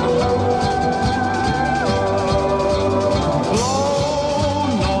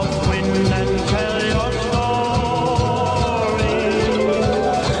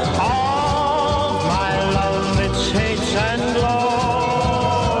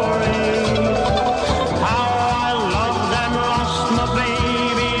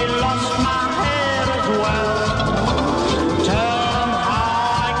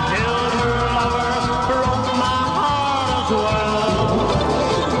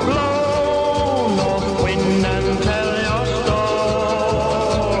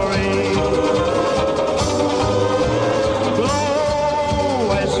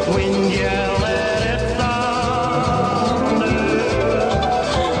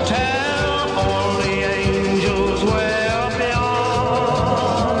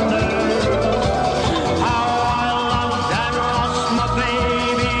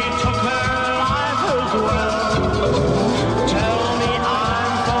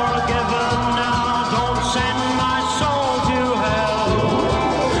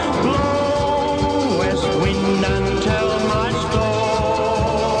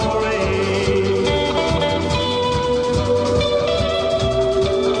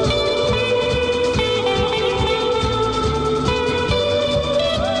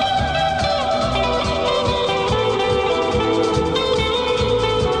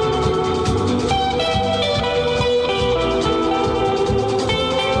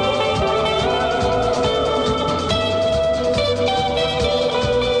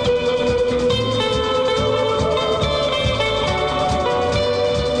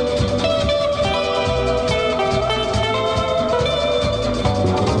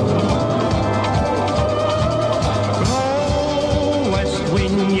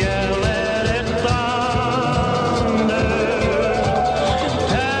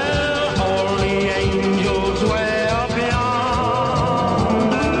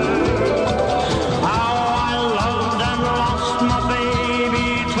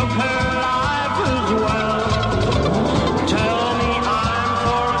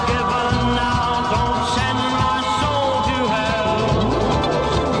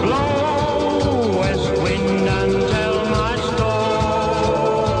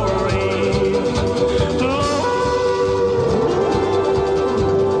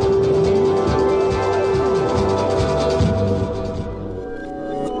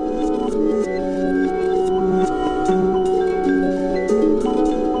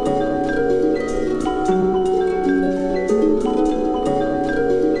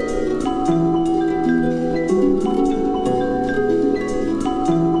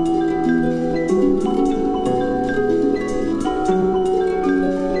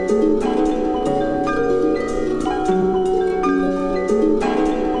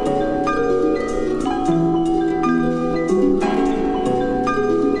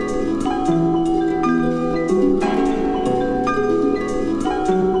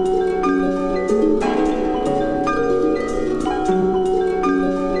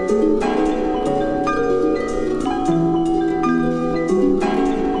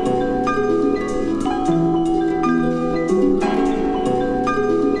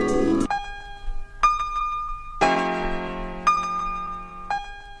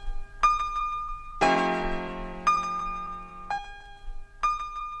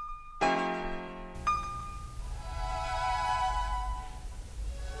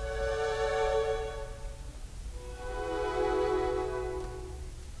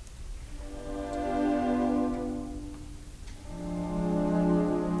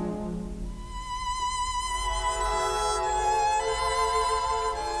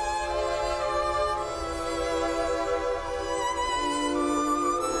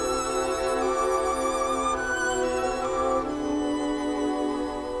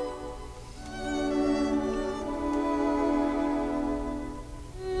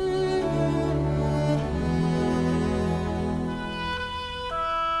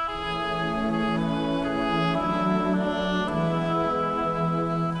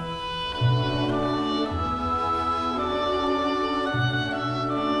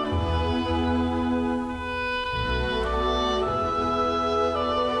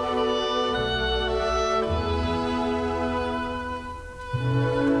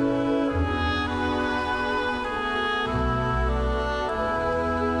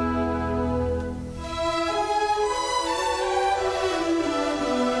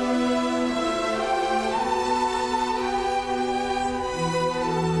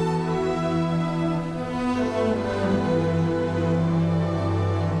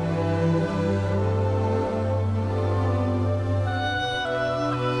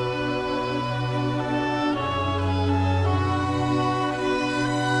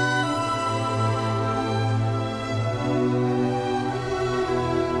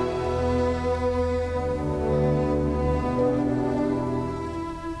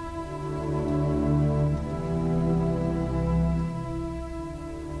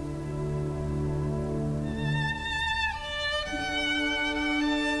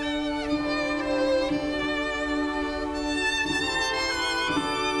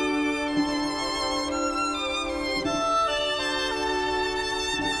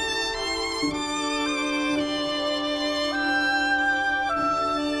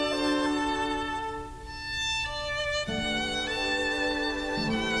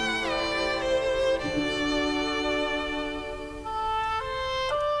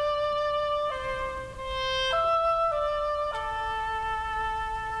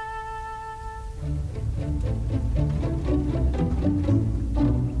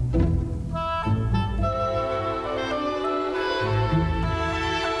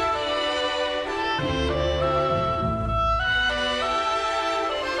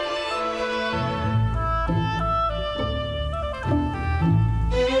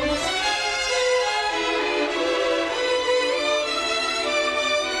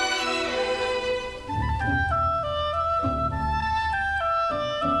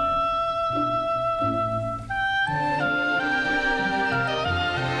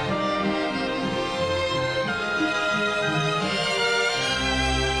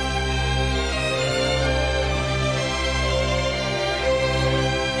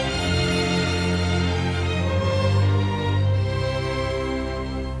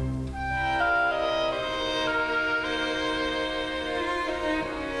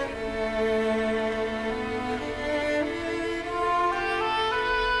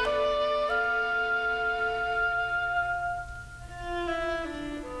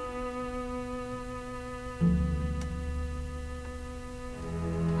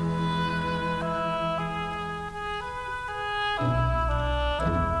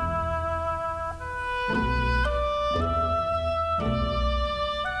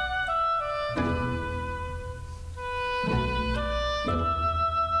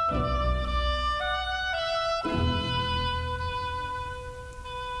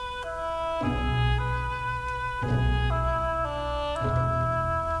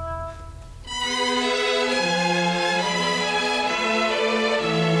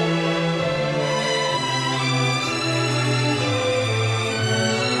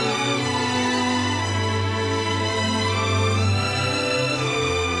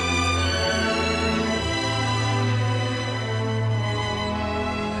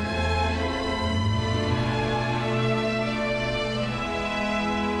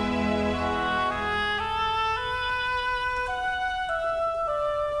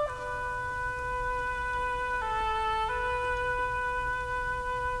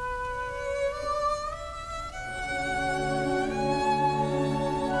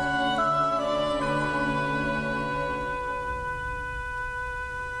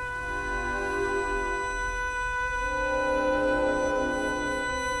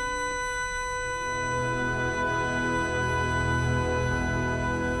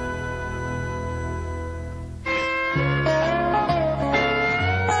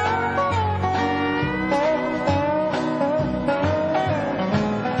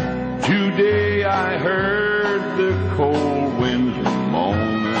 heard the cold winds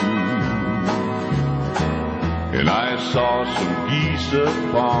moaning, and I saw some geese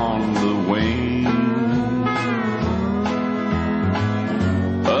upon the wing.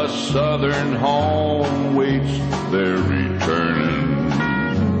 A southern home waits their returning.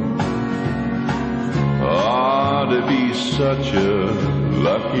 Ah, to be such a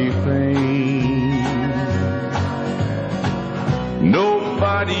lucky thing.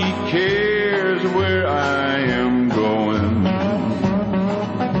 Nobody cares where I am going,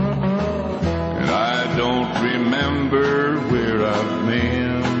 and I don't remember where I've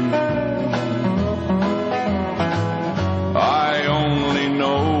been. I only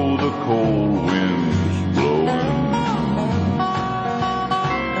know the cold wind's blowing,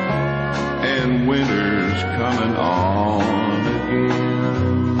 and winter's coming on again.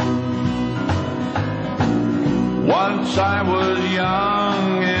 Once I was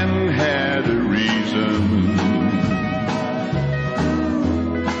young and had a reason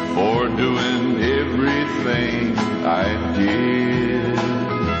for doing everything I did.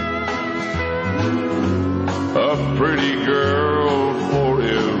 A pretty girl for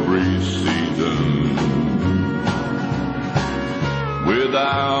every season,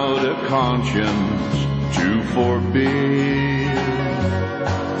 without a conscience to forbid.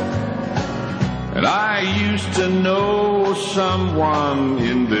 And I used to know someone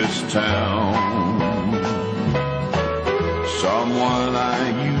in this town, someone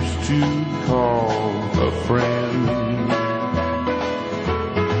I used to call a friend.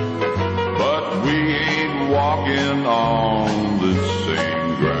 But we ain't walking on the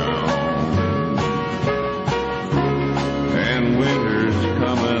same ground, and winter's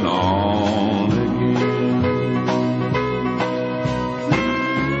coming on again.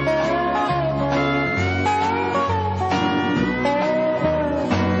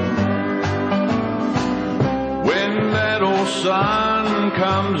 When that old sun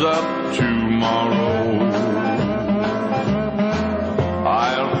comes up tomorrow,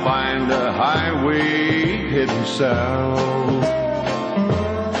 I'll find a highway heading south.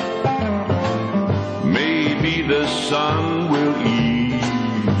 Maybe the sun will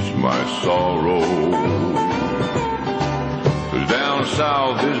ease my sorrow, 'cause down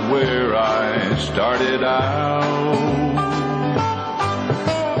south is where I started out.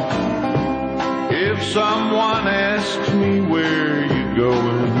 If someone asks me where you're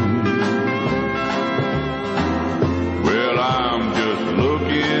going, well, I'm just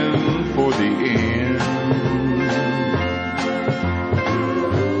looking for the end.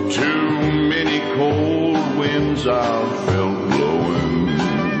 Too many cold winds I've felt blowing,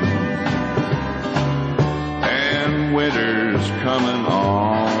 and winter's coming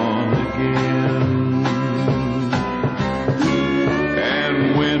on again. And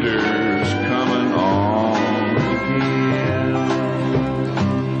winter's coming on again.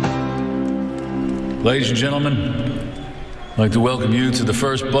 Ladies and gentlemen, I'd like to welcome you to the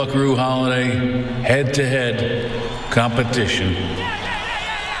first Buckaroo Holiday head-to-head competition,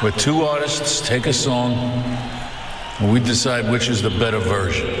 where two artists take a song and we decide which is the better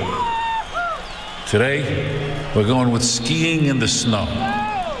version. Today, we're going with Skiing in the Snow.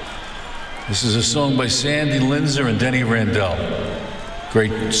 This is a song by Sandy Linzer and Denny Randell.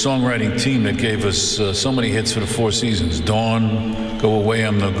 Great songwriting team that gave us so many hits for the Four Seasons. Dawn, Go Away,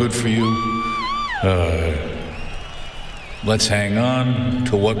 I'm No Good For You, Let's Hang On,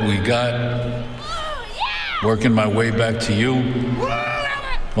 To What We Got, Working My Way Back to You.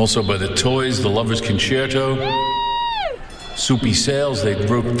 Also by the Toys, The Lover's Concerto, Soupy Sales, they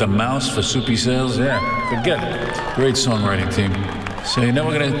wrote The Mouse for Soupy Sales. Yeah, forget it. Great songwriting team. So now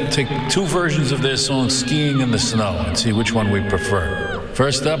we're going to take two versions of their song, Skiing in the Snow, and see which one we prefer.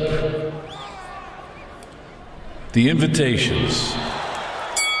 First up, The Invitations.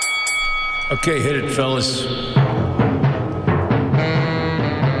 Okay, hit it, fellas.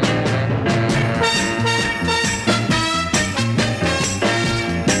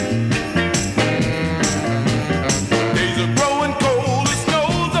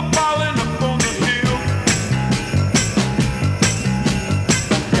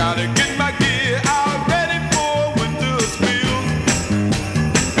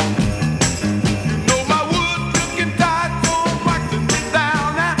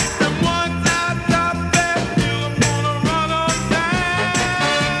 Down, and once I top that hill,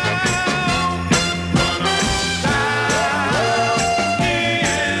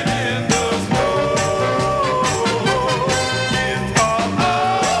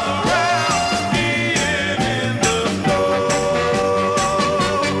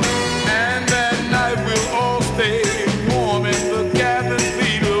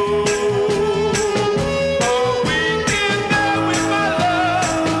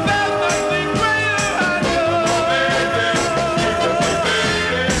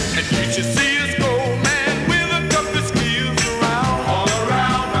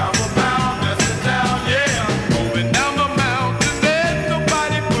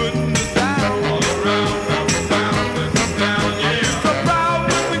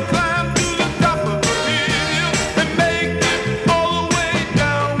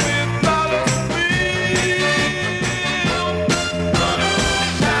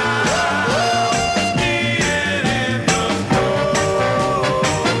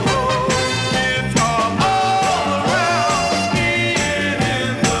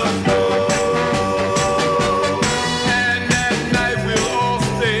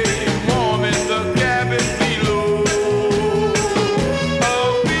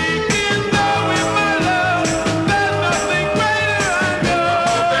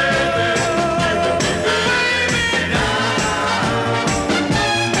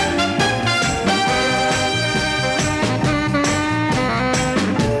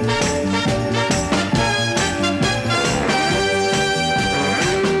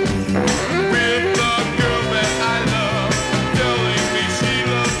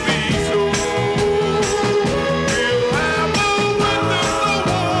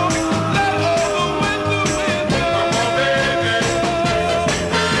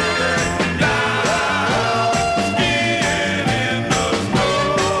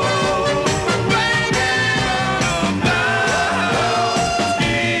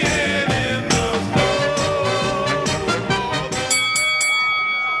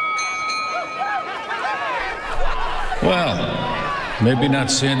 Well, maybe not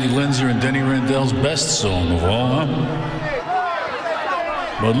Sandy Linzer and Denny Randell's best song of all, huh?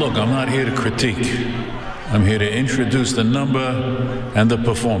 But look, I'm not here to critique. I'm here to introduce the number and the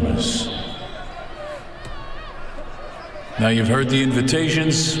performers. Now you've heard the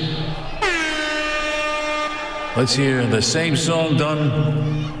invitations. Let's hear the same song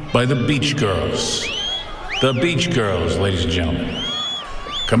done by the Beach Girls. The Beach Girls, ladies and gentlemen.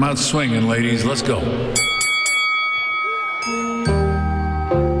 Come out swinging, ladies. Let's go.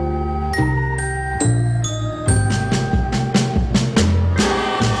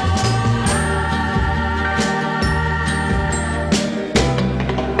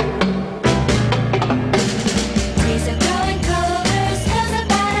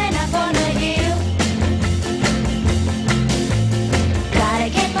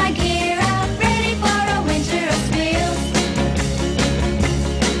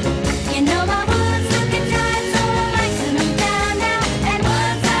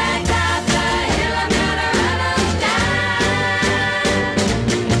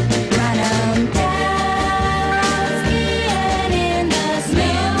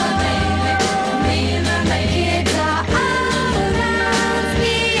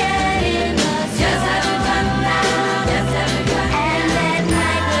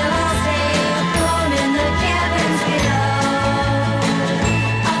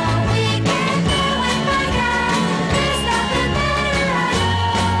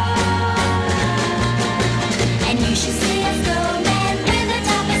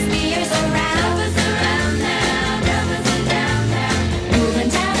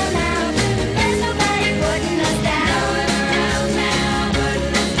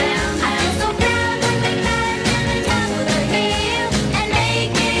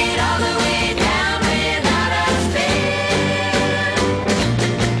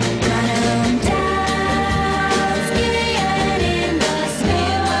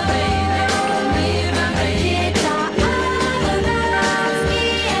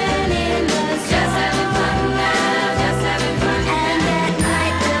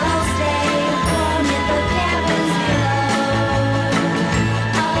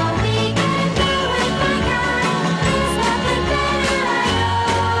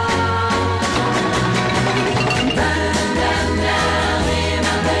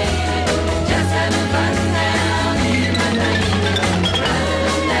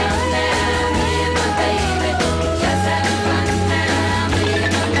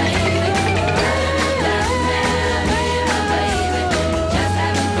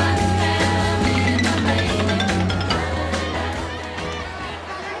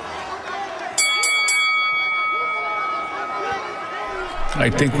 I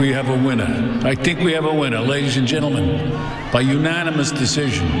think we have a winner. I think we have a winner, ladies and gentlemen, by unanimous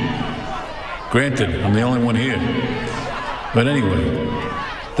decision. Granted, I'm the only one here. But anyway,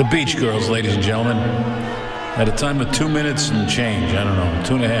 the Beach Girls, ladies and gentlemen, at a time of 2 minutes and change, I don't know,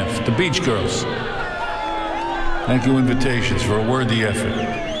 2.5. The Beach Girls. Thank you, Invitations, for a worthy effort.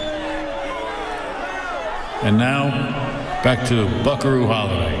 And now, back to Buckaroo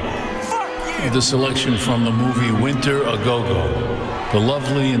Holiday. The selection from the movie Winter A Go-Go. The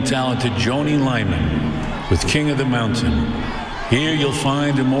lovely and talented Joni Lyman with King of the Mountain. Here you'll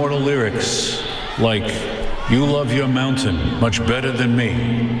find immortal lyrics like, "You love your mountain much better than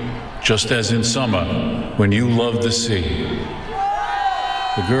me, just as in summer when you love the sea."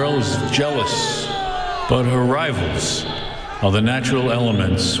 The girl is jealous, but her rivals are the natural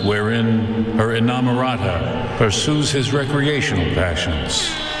elements wherein her inamorata pursues his recreational passions.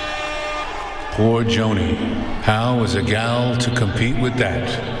 Poor Joni, how is a gal to compete with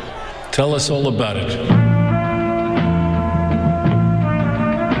that? Tell us all about it.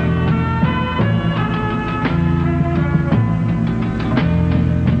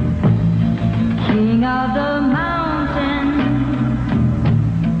 King of the mountain,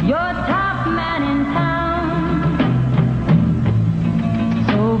 you're top man in town,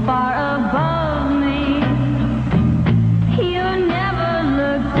 so far above me, you never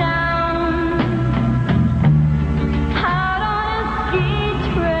look down. Out on a ski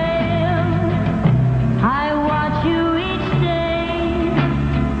trail,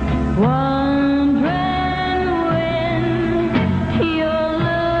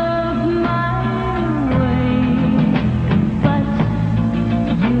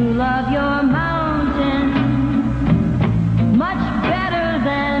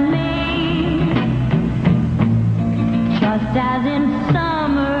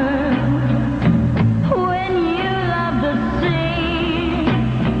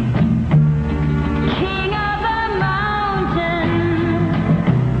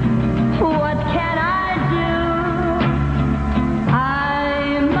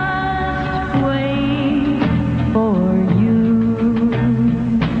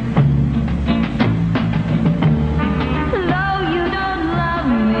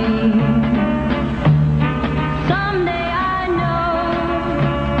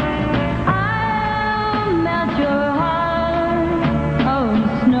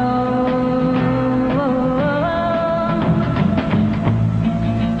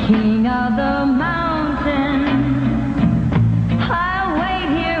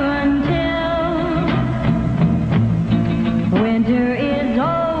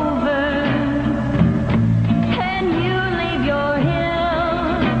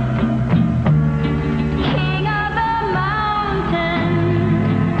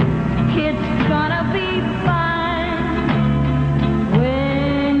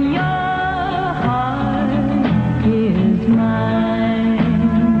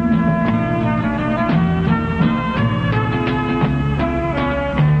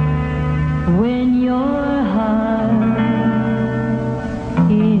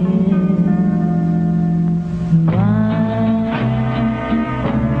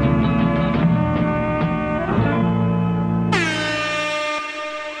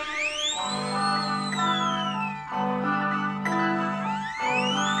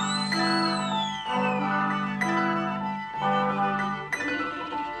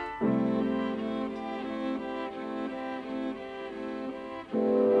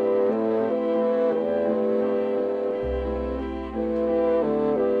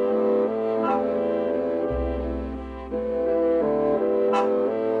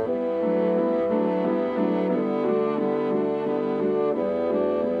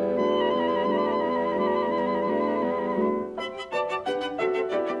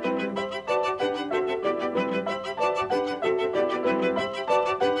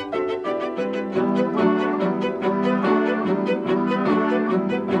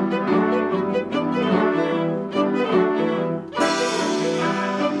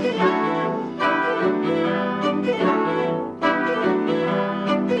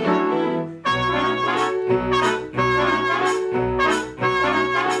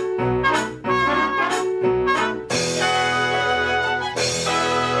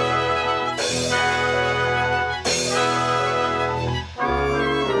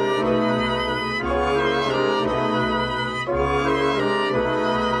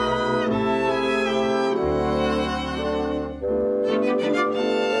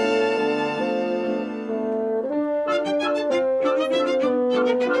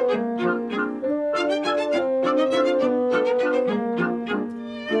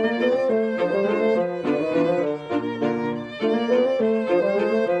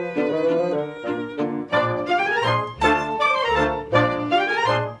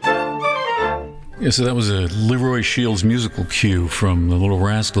 Yeah, so that was a Leroy Shields musical cue from the Little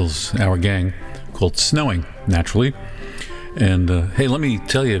Rascals, our gang, called Snowing, naturally. And hey, let me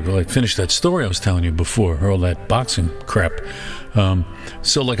tell you, I finished that story I was telling you before, all that boxing crap.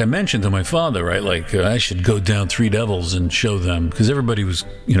 So like I mentioned to my father, right, like I should go down Three Devils and show them, because everybody was,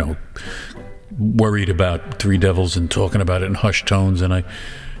 you know, worried about Three Devils and talking about it in hushed tones. And I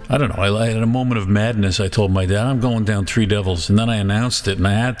don't know, I had a moment of madness. I told my dad, I'm going down Three Devils. And then I announced it, and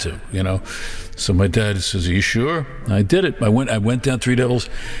I had to, you know. So my dad says, are you sure? I did it. I went down Three Devils,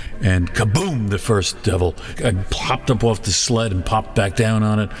 and kaboom, the first devil. I popped up off the sled and popped back down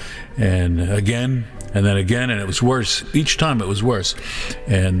on it. And again, and then again, and it was worse. Each time it was worse.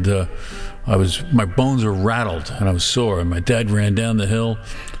 And my bones were rattled, and I was sore. And my dad ran down the hill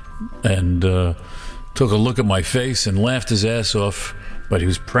and took a look at my face and laughed his ass off. But he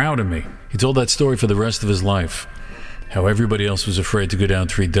was proud of me. He told that story for the rest of his life, how everybody else was afraid to go down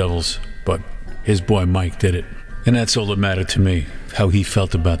Three Devils, but his boy Mike did it. And that's all that mattered to me, how he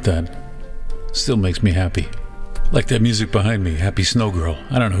felt about that. Still makes me happy. Like that music behind me, Happy Snow Girl.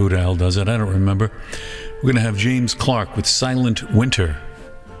 I don't know who the hell does it, I don't remember. We're going to have James Clark with Silent Winter,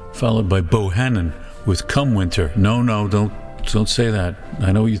 followed by Bohannon with Come Winter. No, don't say that.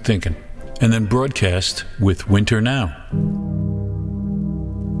 I know what you're thinking. And then Broadcast with Winter Now.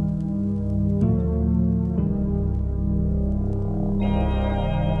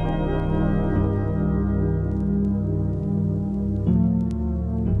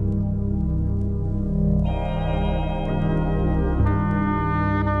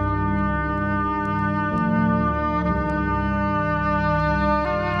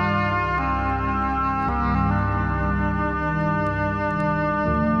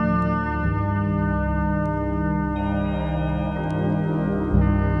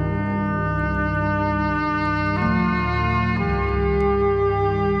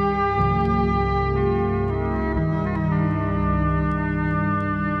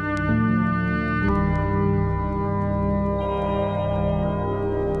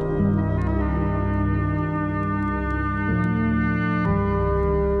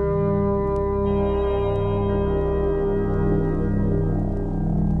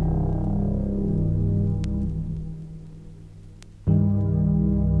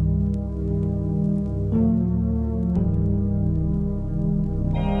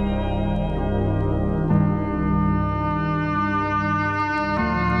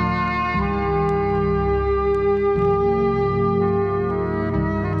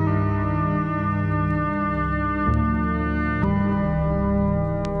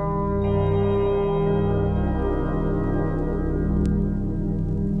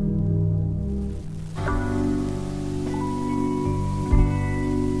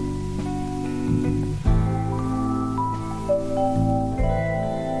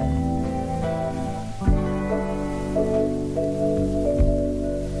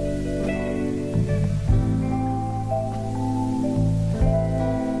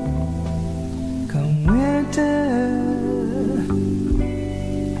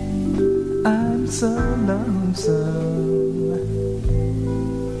 So lonesome.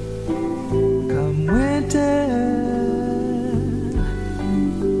 Come winter,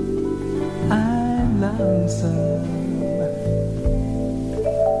 I'm lonesome.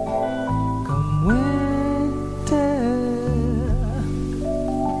 Come winter,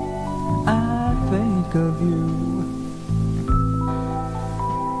 I think of you.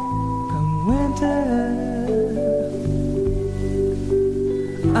 Come winter,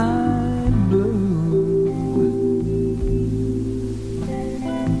 I'm blue.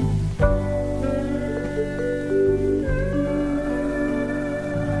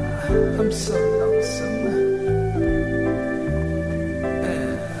 I'm so lonesome.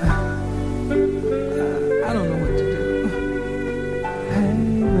 I don't know what to do.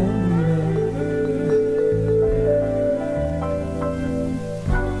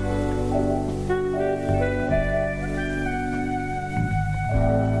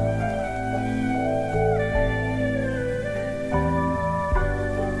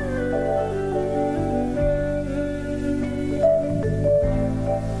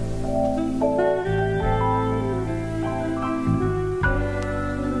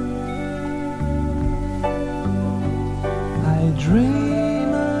 Hey,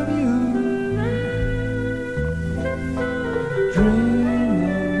 dream of you, dream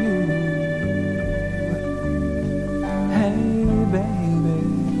of you. Hey, baby.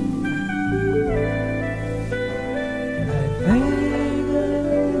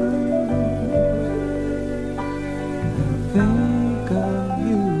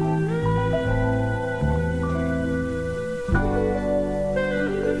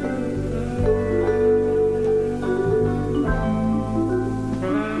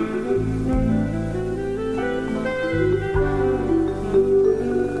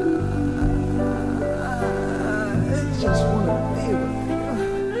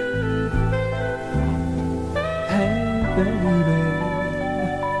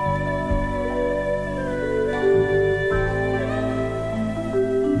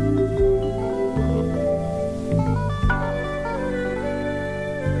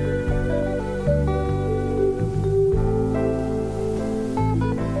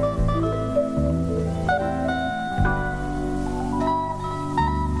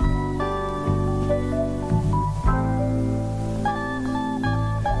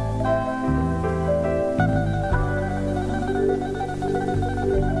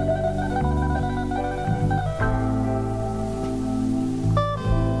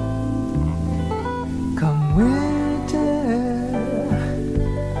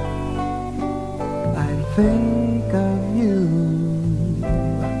 think of you.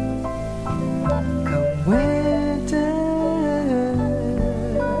 Come winter,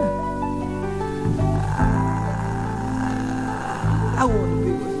 I wanna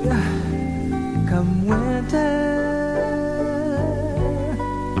be with you. Come winter,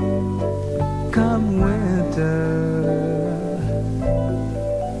 come winter,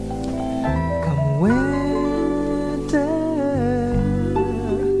 come winter.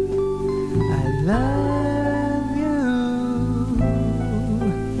 I love you.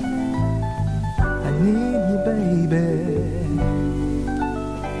 I need you, baby.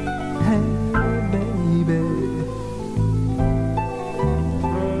 Hey, baby.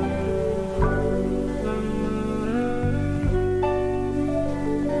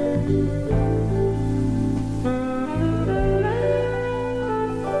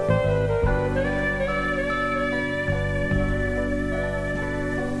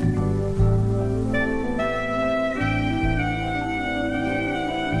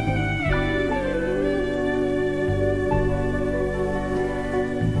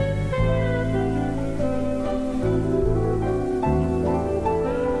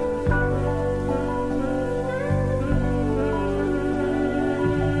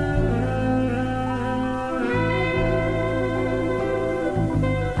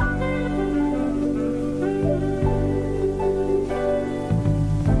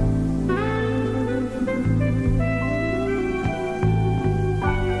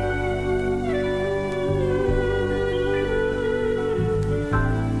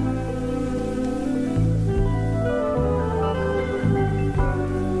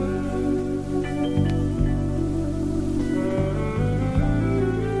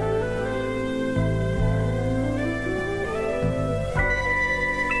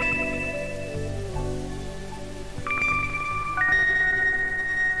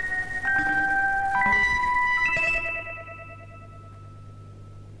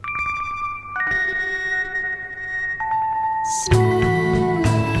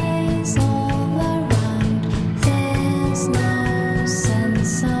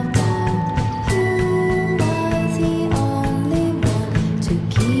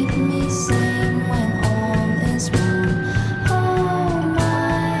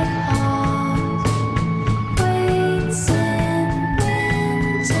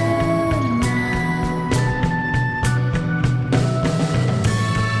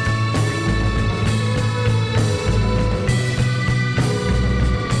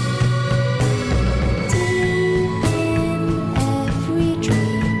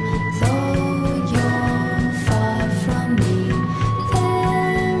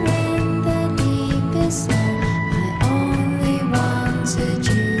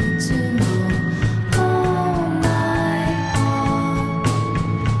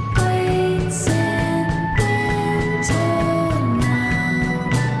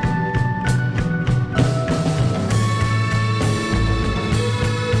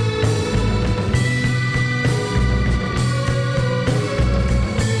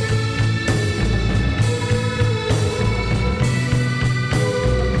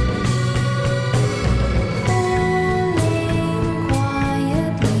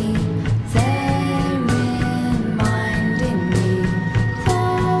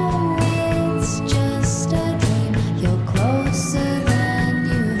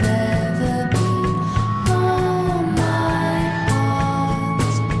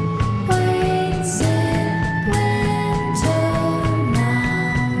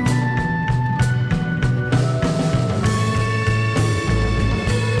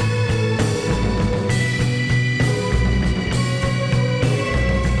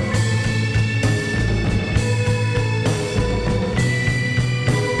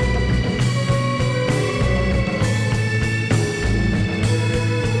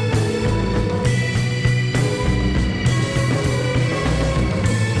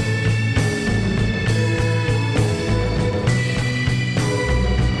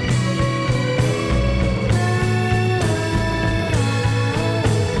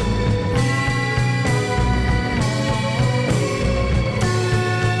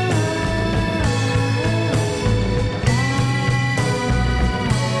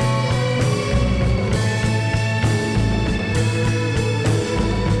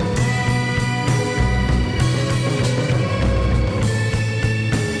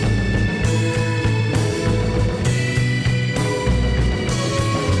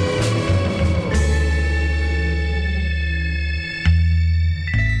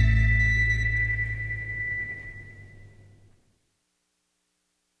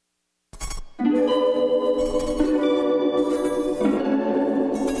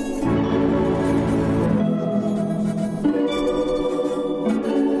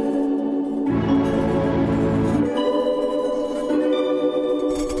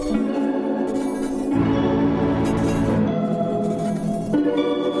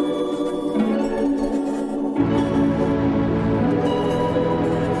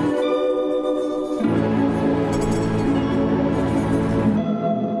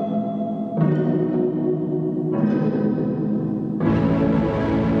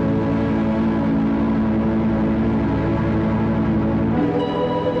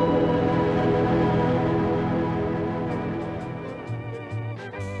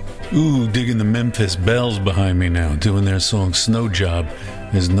 Ooh, digging the Memphis Bells behind me now, doing their song Snow Job.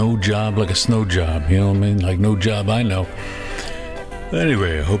 There's no job like a snow job, you know what I mean? Like no job I know.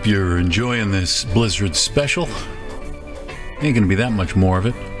 Anyway, I hope you're enjoying this Blizzard special. Ain't gonna be that much more of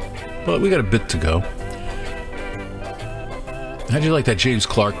it, but we got a bit to go. How'd you like that James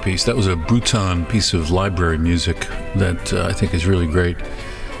Clark piece? That was a Bruton piece of library music that I think is really great.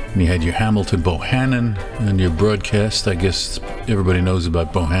 And you had your Hamilton Bohannon and your broadcast. I guess everybody knows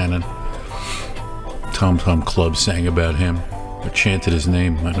about Bohannon. Tom Tom Club sang about him, or chanted his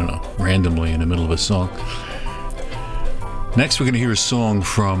name, I don't know, randomly in the middle of a song. Next, we're going to hear a song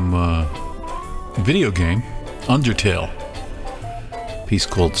from a video game, Undertale. A piece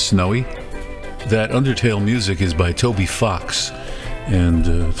called Snowy. That Undertale music is by Toby Fox. And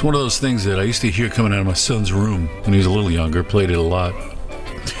it's one of those things that I used to hear coming out of my son's room when he was a little younger, played it a lot.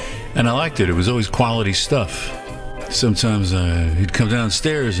 And I liked it. It was always quality stuff. Sometimes he'd come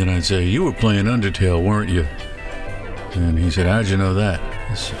downstairs and I'd say, "You were playing Undertale, weren't you?" And he said, "How'd you know that?"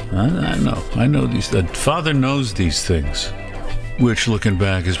 I said, I know. I know these. Father knows these things. Which, looking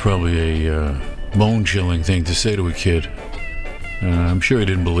back, is probably a bone-chilling thing to say to a kid. I'm sure he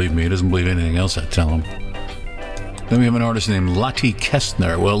didn't believe me. He doesn't believe anything else I tell him. Then we have an artist named Lottie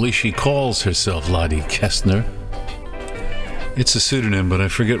Kestner. Well, at least she calls herself Lottie Kestner. It's a pseudonym, but I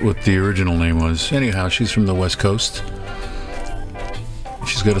forget what the original name was. Anyhow, she's from the West Coast.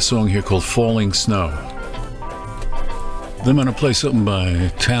 She's got a song here called Falling Snow. Then I'm going to play something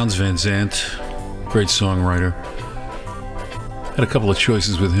by Townes Van Zandt, great songwriter. Had a couple of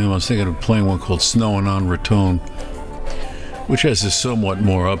choices with him. I was thinking of playing one called Snowin' on Raton, which has a somewhat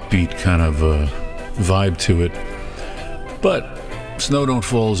more upbeat kind of vibe to it. But Snow Don't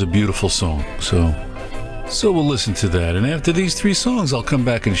Fall is a beautiful song, so we'll listen to that. And after these three songs, I'll come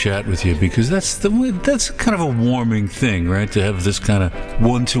back and chat with you, because that's kind of a warming thing, right? To have this kind of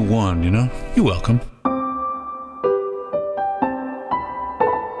one-to-one, you know? You're welcome.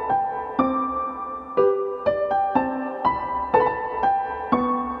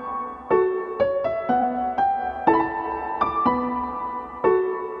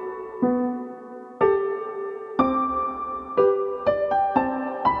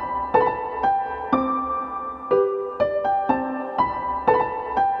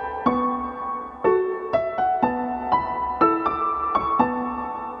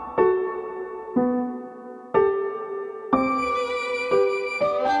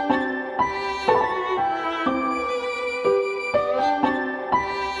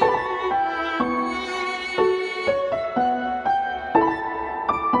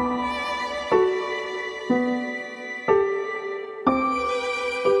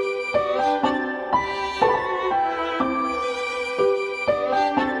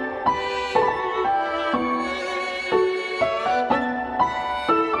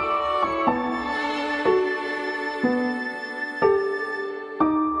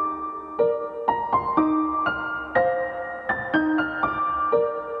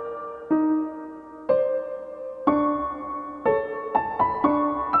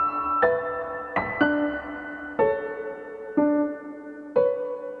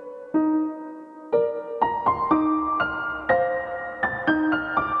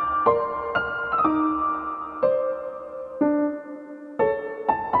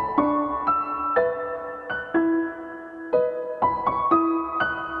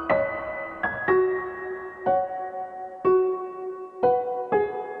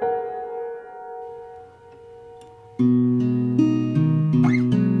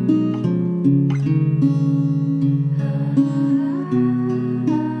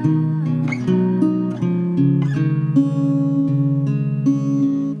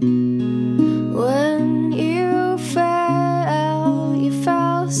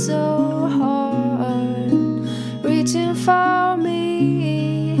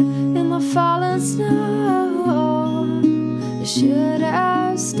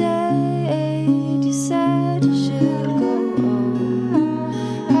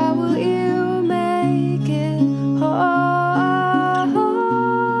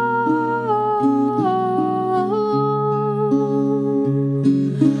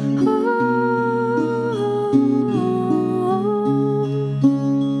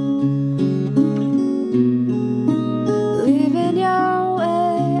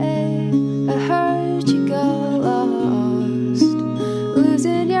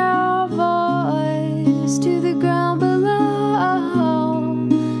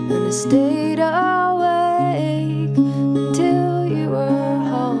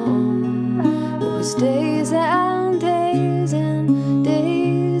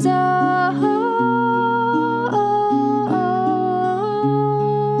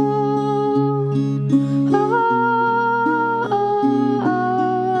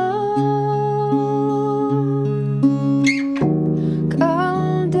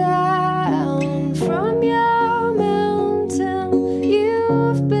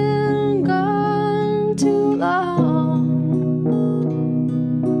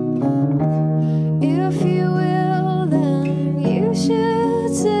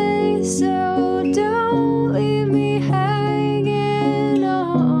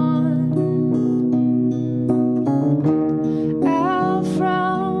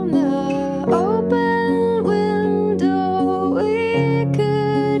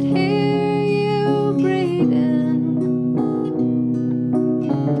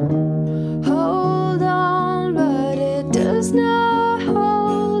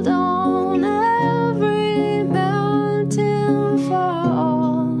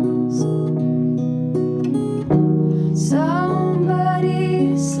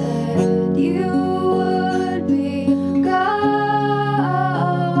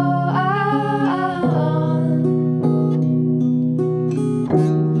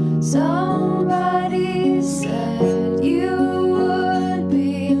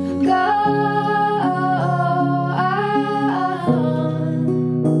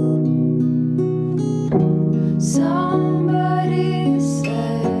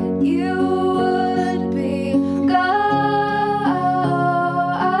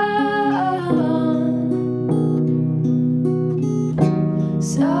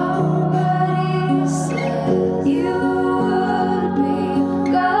 Somebody said you would be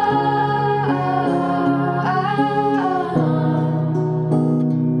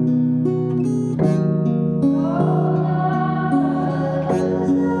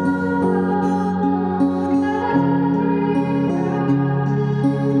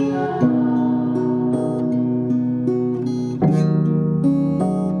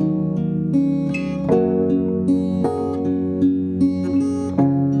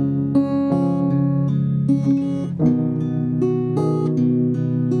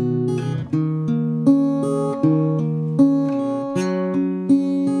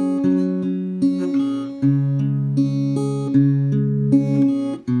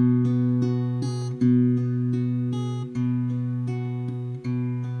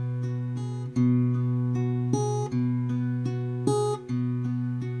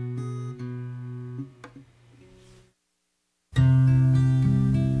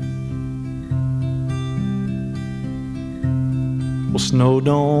Well, snow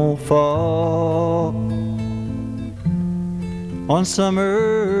don't fall on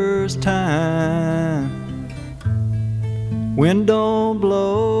summer's time. Wind don't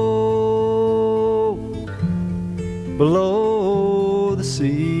blow below the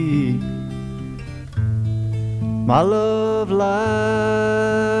sea. My love lies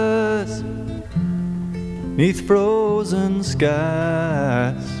neath frozen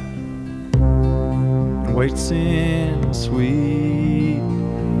skies, waits in sweet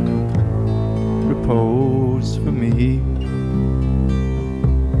repose for me.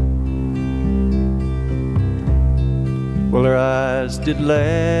 Well, her eyes did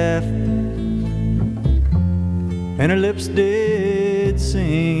laugh and her lips did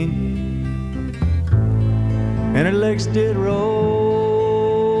sing and her legs did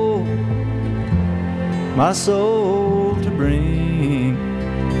roll my soul to bring,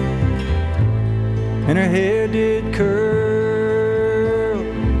 and her hair did curl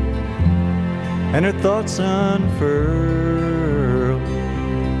and her thoughts unfurl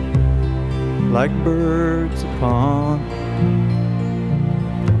like birds upon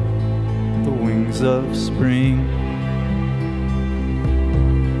the wings of spring.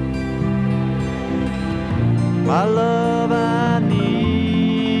 My love I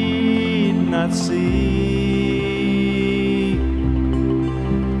need not see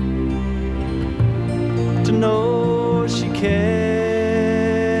to know she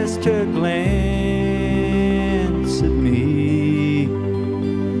cast her glance at me.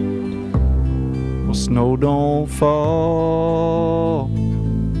 Well, snow don't fall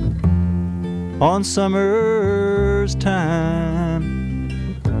on summer's time.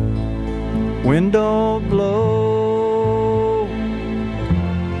 Wind don't blow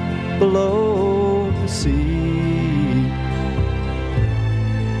below the sea.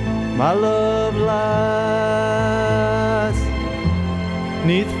 My love lies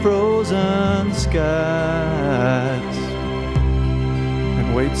neath frozen skies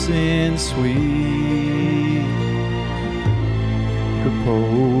and waits in sweet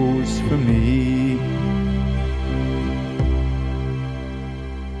repose for me.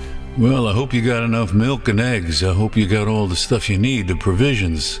 Well, I hope you got enough milk and eggs. I hope you got all the stuff you need, the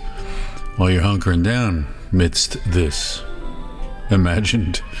provisions, while you're hunkering down midst this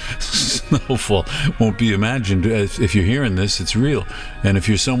imagined snowfall. Won't be imagined. If you're hearing this, it's real. And if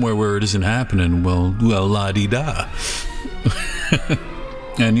you're somewhere where it isn't happening, well, la-di-da.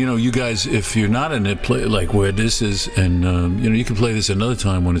 And, you know, you guys, if you're not in it, play like where this is, and, you know, you can play this another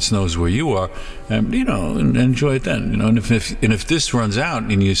time when it snows where you are, and, you know, and enjoy it then, you know. And if this runs out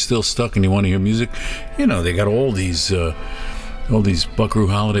and you're still stuck and you want to hear music, you know, they got all these Buckaroo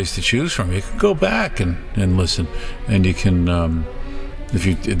holidays to choose from. You can go back and listen, and you can, if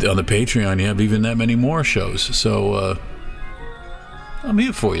you, on the Patreon, you have even that many more shows. So, I'm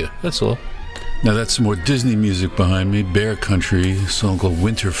here for you, that's all. Now that's some more Disney music behind me. Bear Country, a song called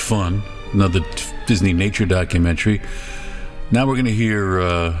Winter Fun, another Disney nature documentary. Now we're going to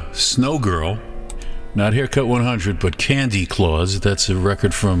hear Snow Girl, not Haircut 100, but Candy Claus. That's a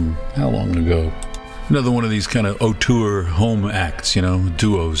record from how long ago? Another one of these kind of auteur home acts, you know,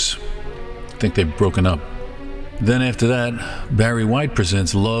 duos. I think they've broken up. Then after that, Barry White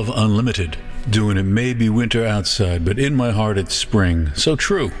presents Love Unlimited, doing It May Be Winter Outside, but in my heart it's spring. So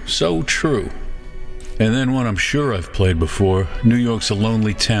true, so true. And then one I'm sure I've played before, New York's a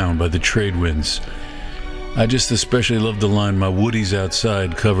Lonely Town by the Tradewinds. I just especially love the line, my Woody's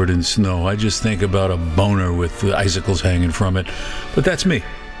outside covered in snow. I just think about a boner with the icicles hanging from it. But that's me.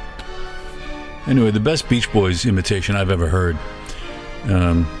 Anyway, the best Beach Boys imitation I've ever heard.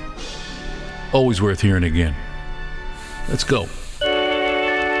 Always worth hearing again. Let's go.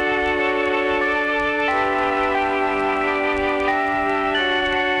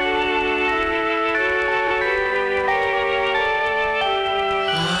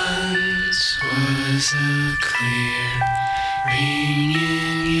 clear,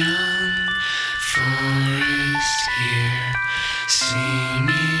 ringing young forest here,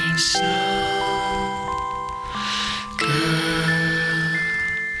 singing song, girl,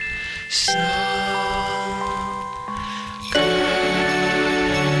 song,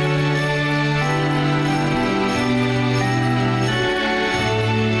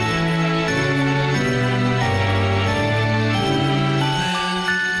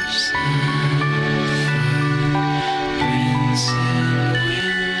 prince and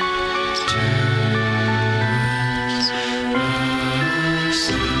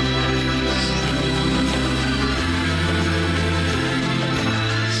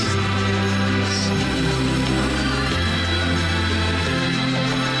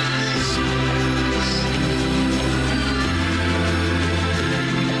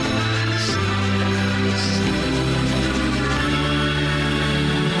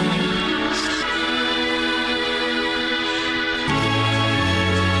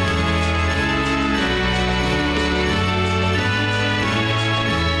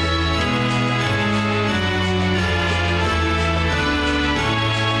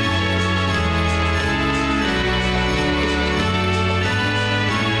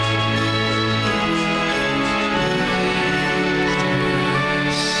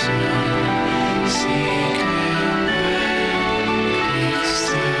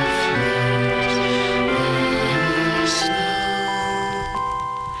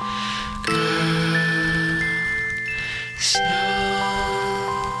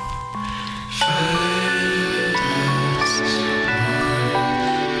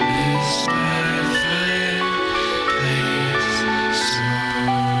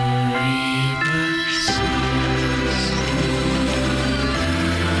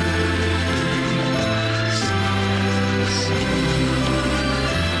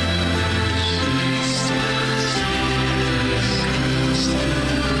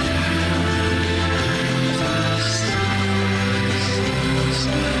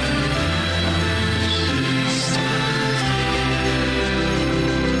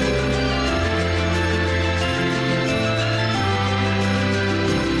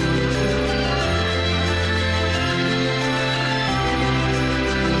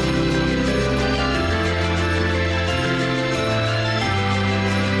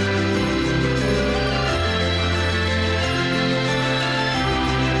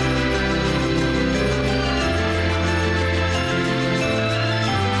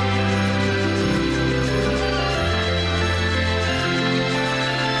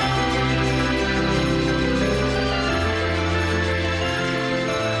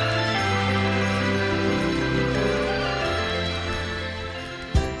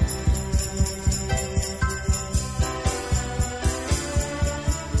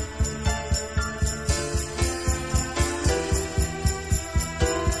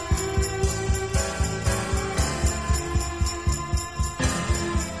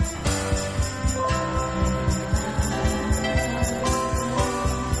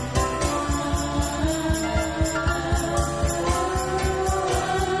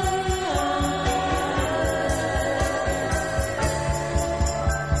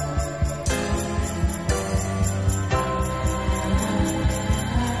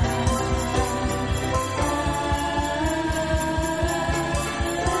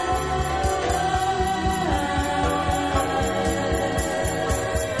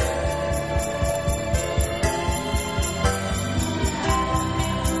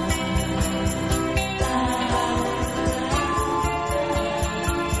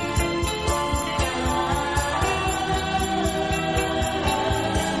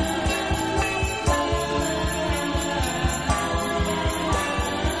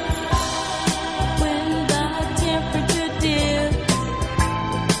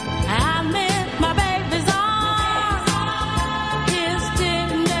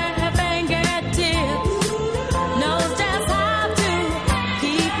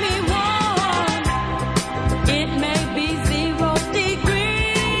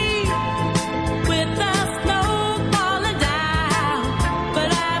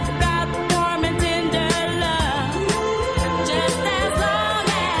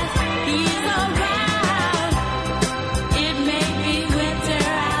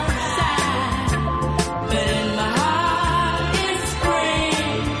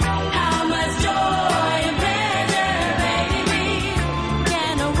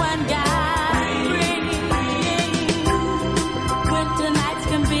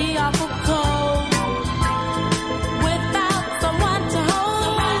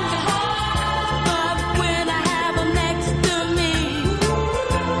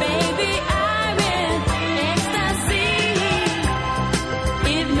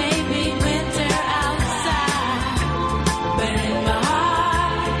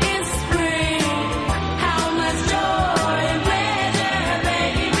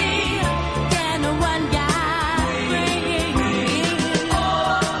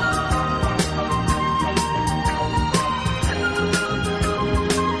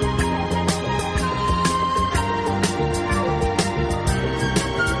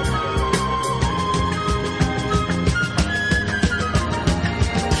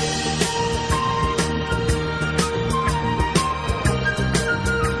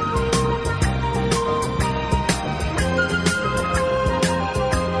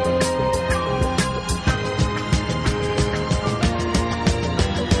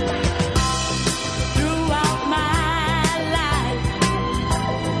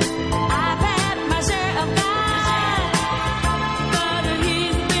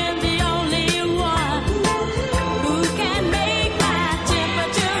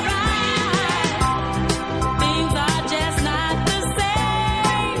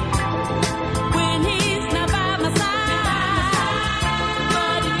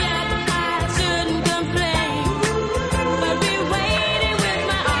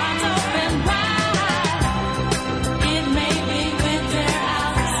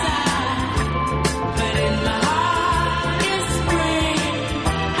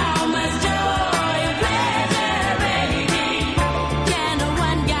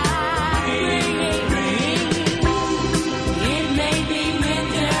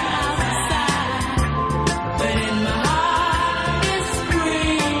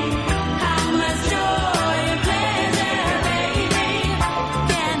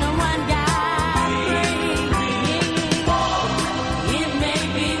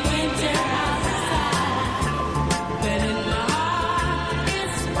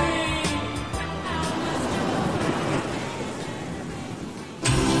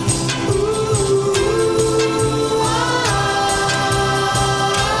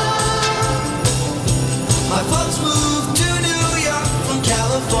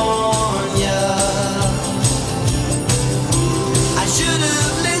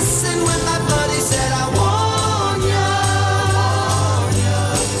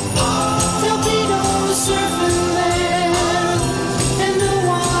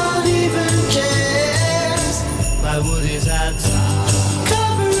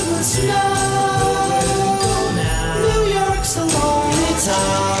snow. New York's a lonely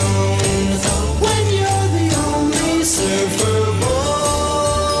town when you're the only surfer boy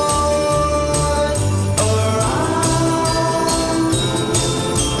around.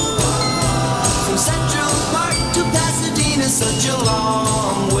 From Central Park to Pasadena, such a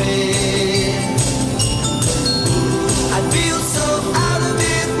long way. I feel so out of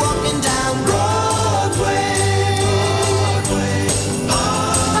it walking down Broadway.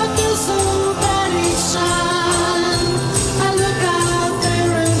 I feel so bad each time I look out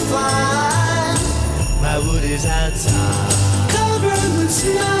there and find my wood is outside, covered with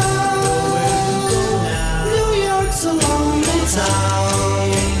snow. New York's a lonely town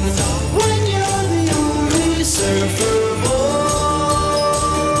when you're the only surfer boy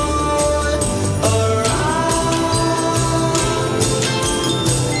around.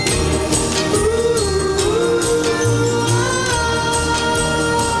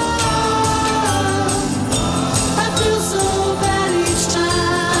 I feel so bad each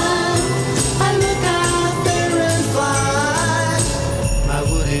time I look out there and find my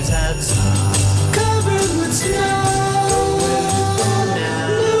wood is outside, covered with snow.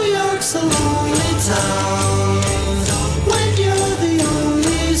 New York's a lonely town when you're the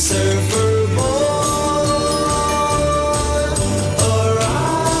only surfer boy around.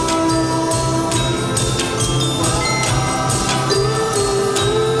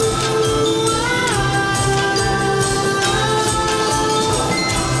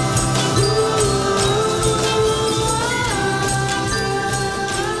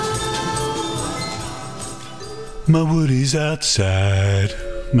 My Woody's outside.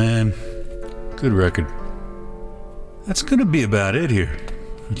 Man, good record. That's gonna be about it here.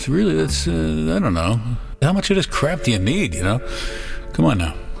 It's really, that's, I don't know. How much of this crap do you need, you know? Come on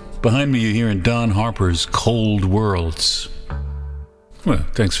now. Behind me, you're hearing Don Harper's Cold Worlds. Well,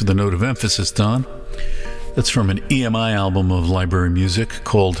 thanks for the note of emphasis, Don. That's from an EMI album of library music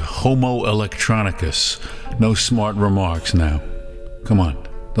called Homo Electronicus. No smart remarks now. Come on,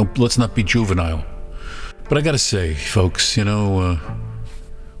 let's not be juvenile. But I gotta say, folks, you know,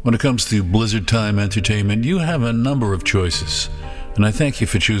 when it comes to Blizzard Time Entertainment, you have a number of choices, and I thank you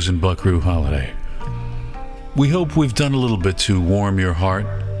for choosing Buckaroo Holiday. We hope we've done a little bit to warm your heart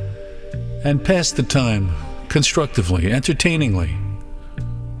and pass the time constructively, entertainingly,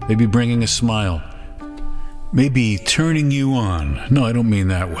 maybe bringing a smile, maybe turning you on. No, I don't mean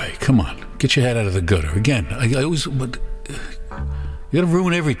that way. Come on, get your head out of the gutter. Again, I always, you gotta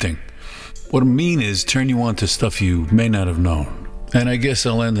ruin everything. What I mean is turn you on to stuff you may not have known. And I guess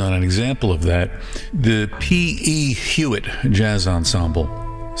I'll end on an example of that. The P.E. Hewitt Jazz Ensemble.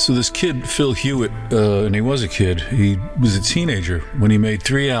 So this kid, Phil Hewitt, and he was a kid, he was a teenager when he made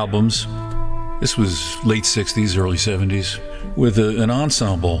 3 albums. This was late 60s, early 70s, with an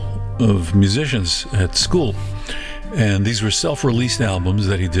ensemble of musicians at school. And these were self-released albums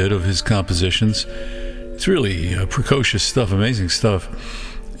that he did of his compositions. It's really precocious stuff, amazing stuff.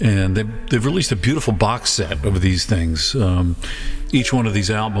 And they've released a beautiful box set of these things. Each one of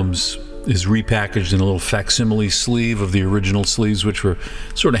these albums is repackaged in a little facsimile sleeve of the original sleeves, which were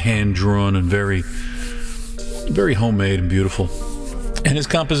sort of hand-drawn and very, very homemade and beautiful. And his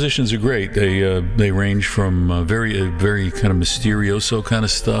compositions are great. They range from very kind of mysterioso kind of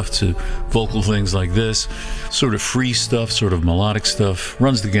stuff to vocal things like this, sort of free stuff, sort of melodic stuff,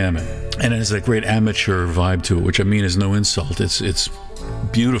 runs the gamut. And it has that great amateur vibe to it, which I mean is no insult. It's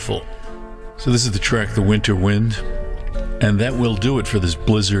beautiful. So this is the track The Winter Wind, and that will do it for this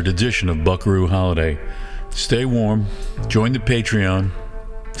Blizzard edition of Buckaroo Holiday. Stay warm, join the Patreon.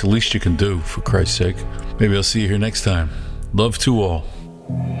 It's the least you can do, for Christ's sake. Maybe I'll see you here next time. Love to all.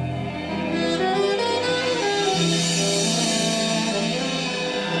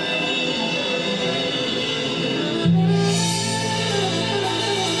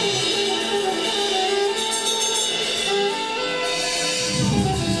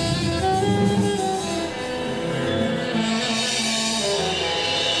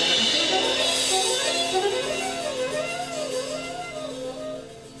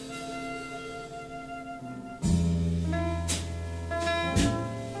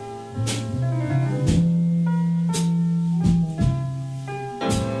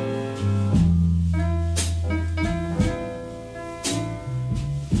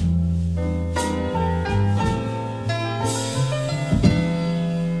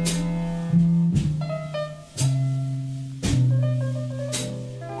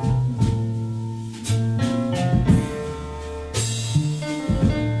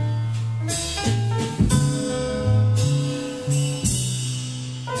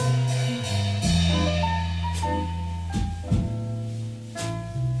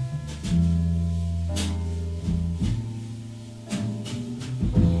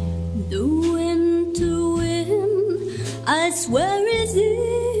 swear is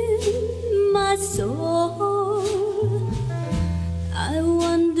in my soul. I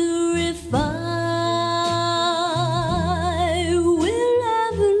wonder if I will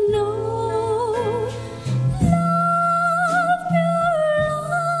ever know love, pure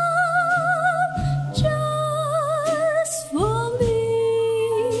love, just for me.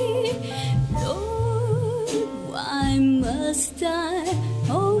 Lord, why must I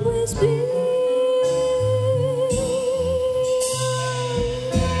always be?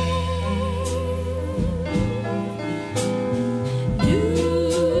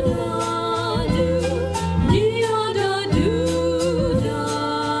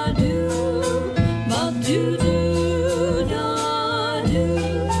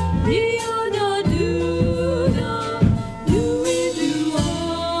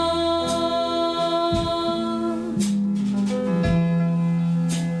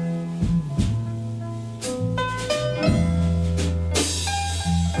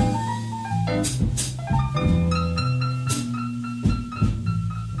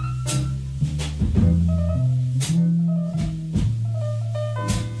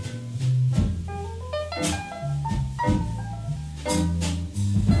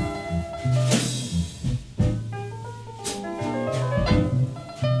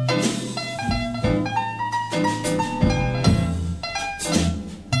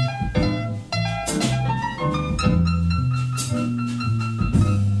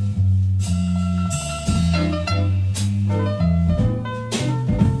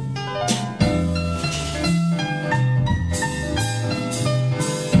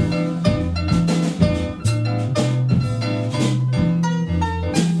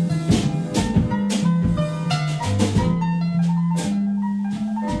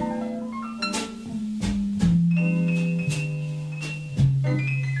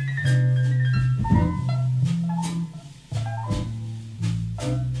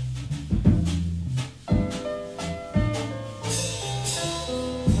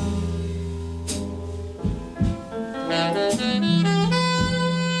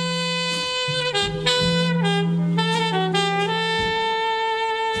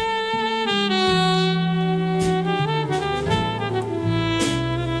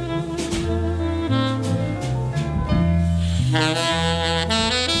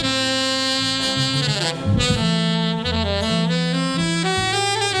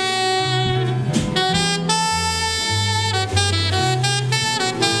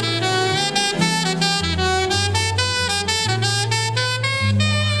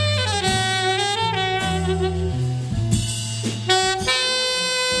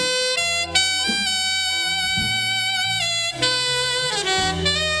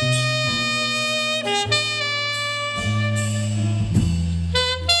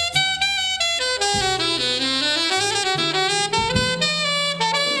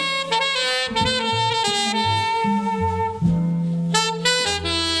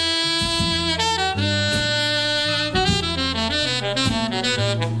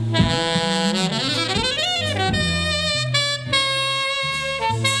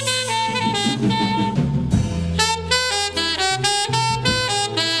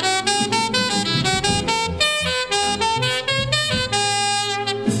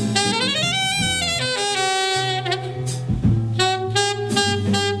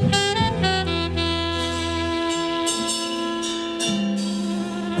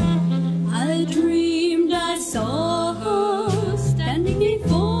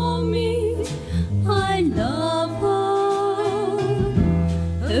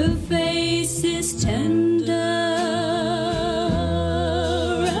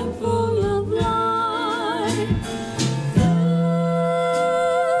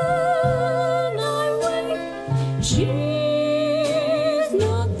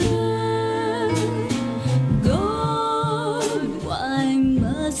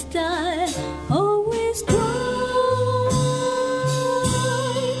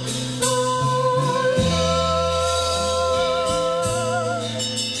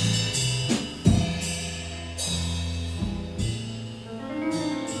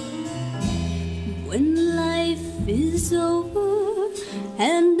 When life is over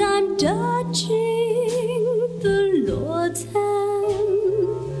and I'm touching the Lord's hand,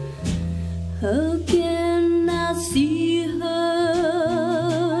 again I'll see her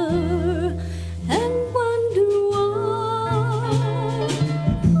and wonder why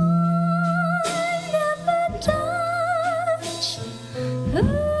I never touched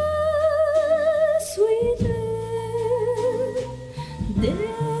her sweet lips. Then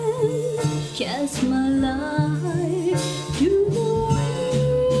cast my life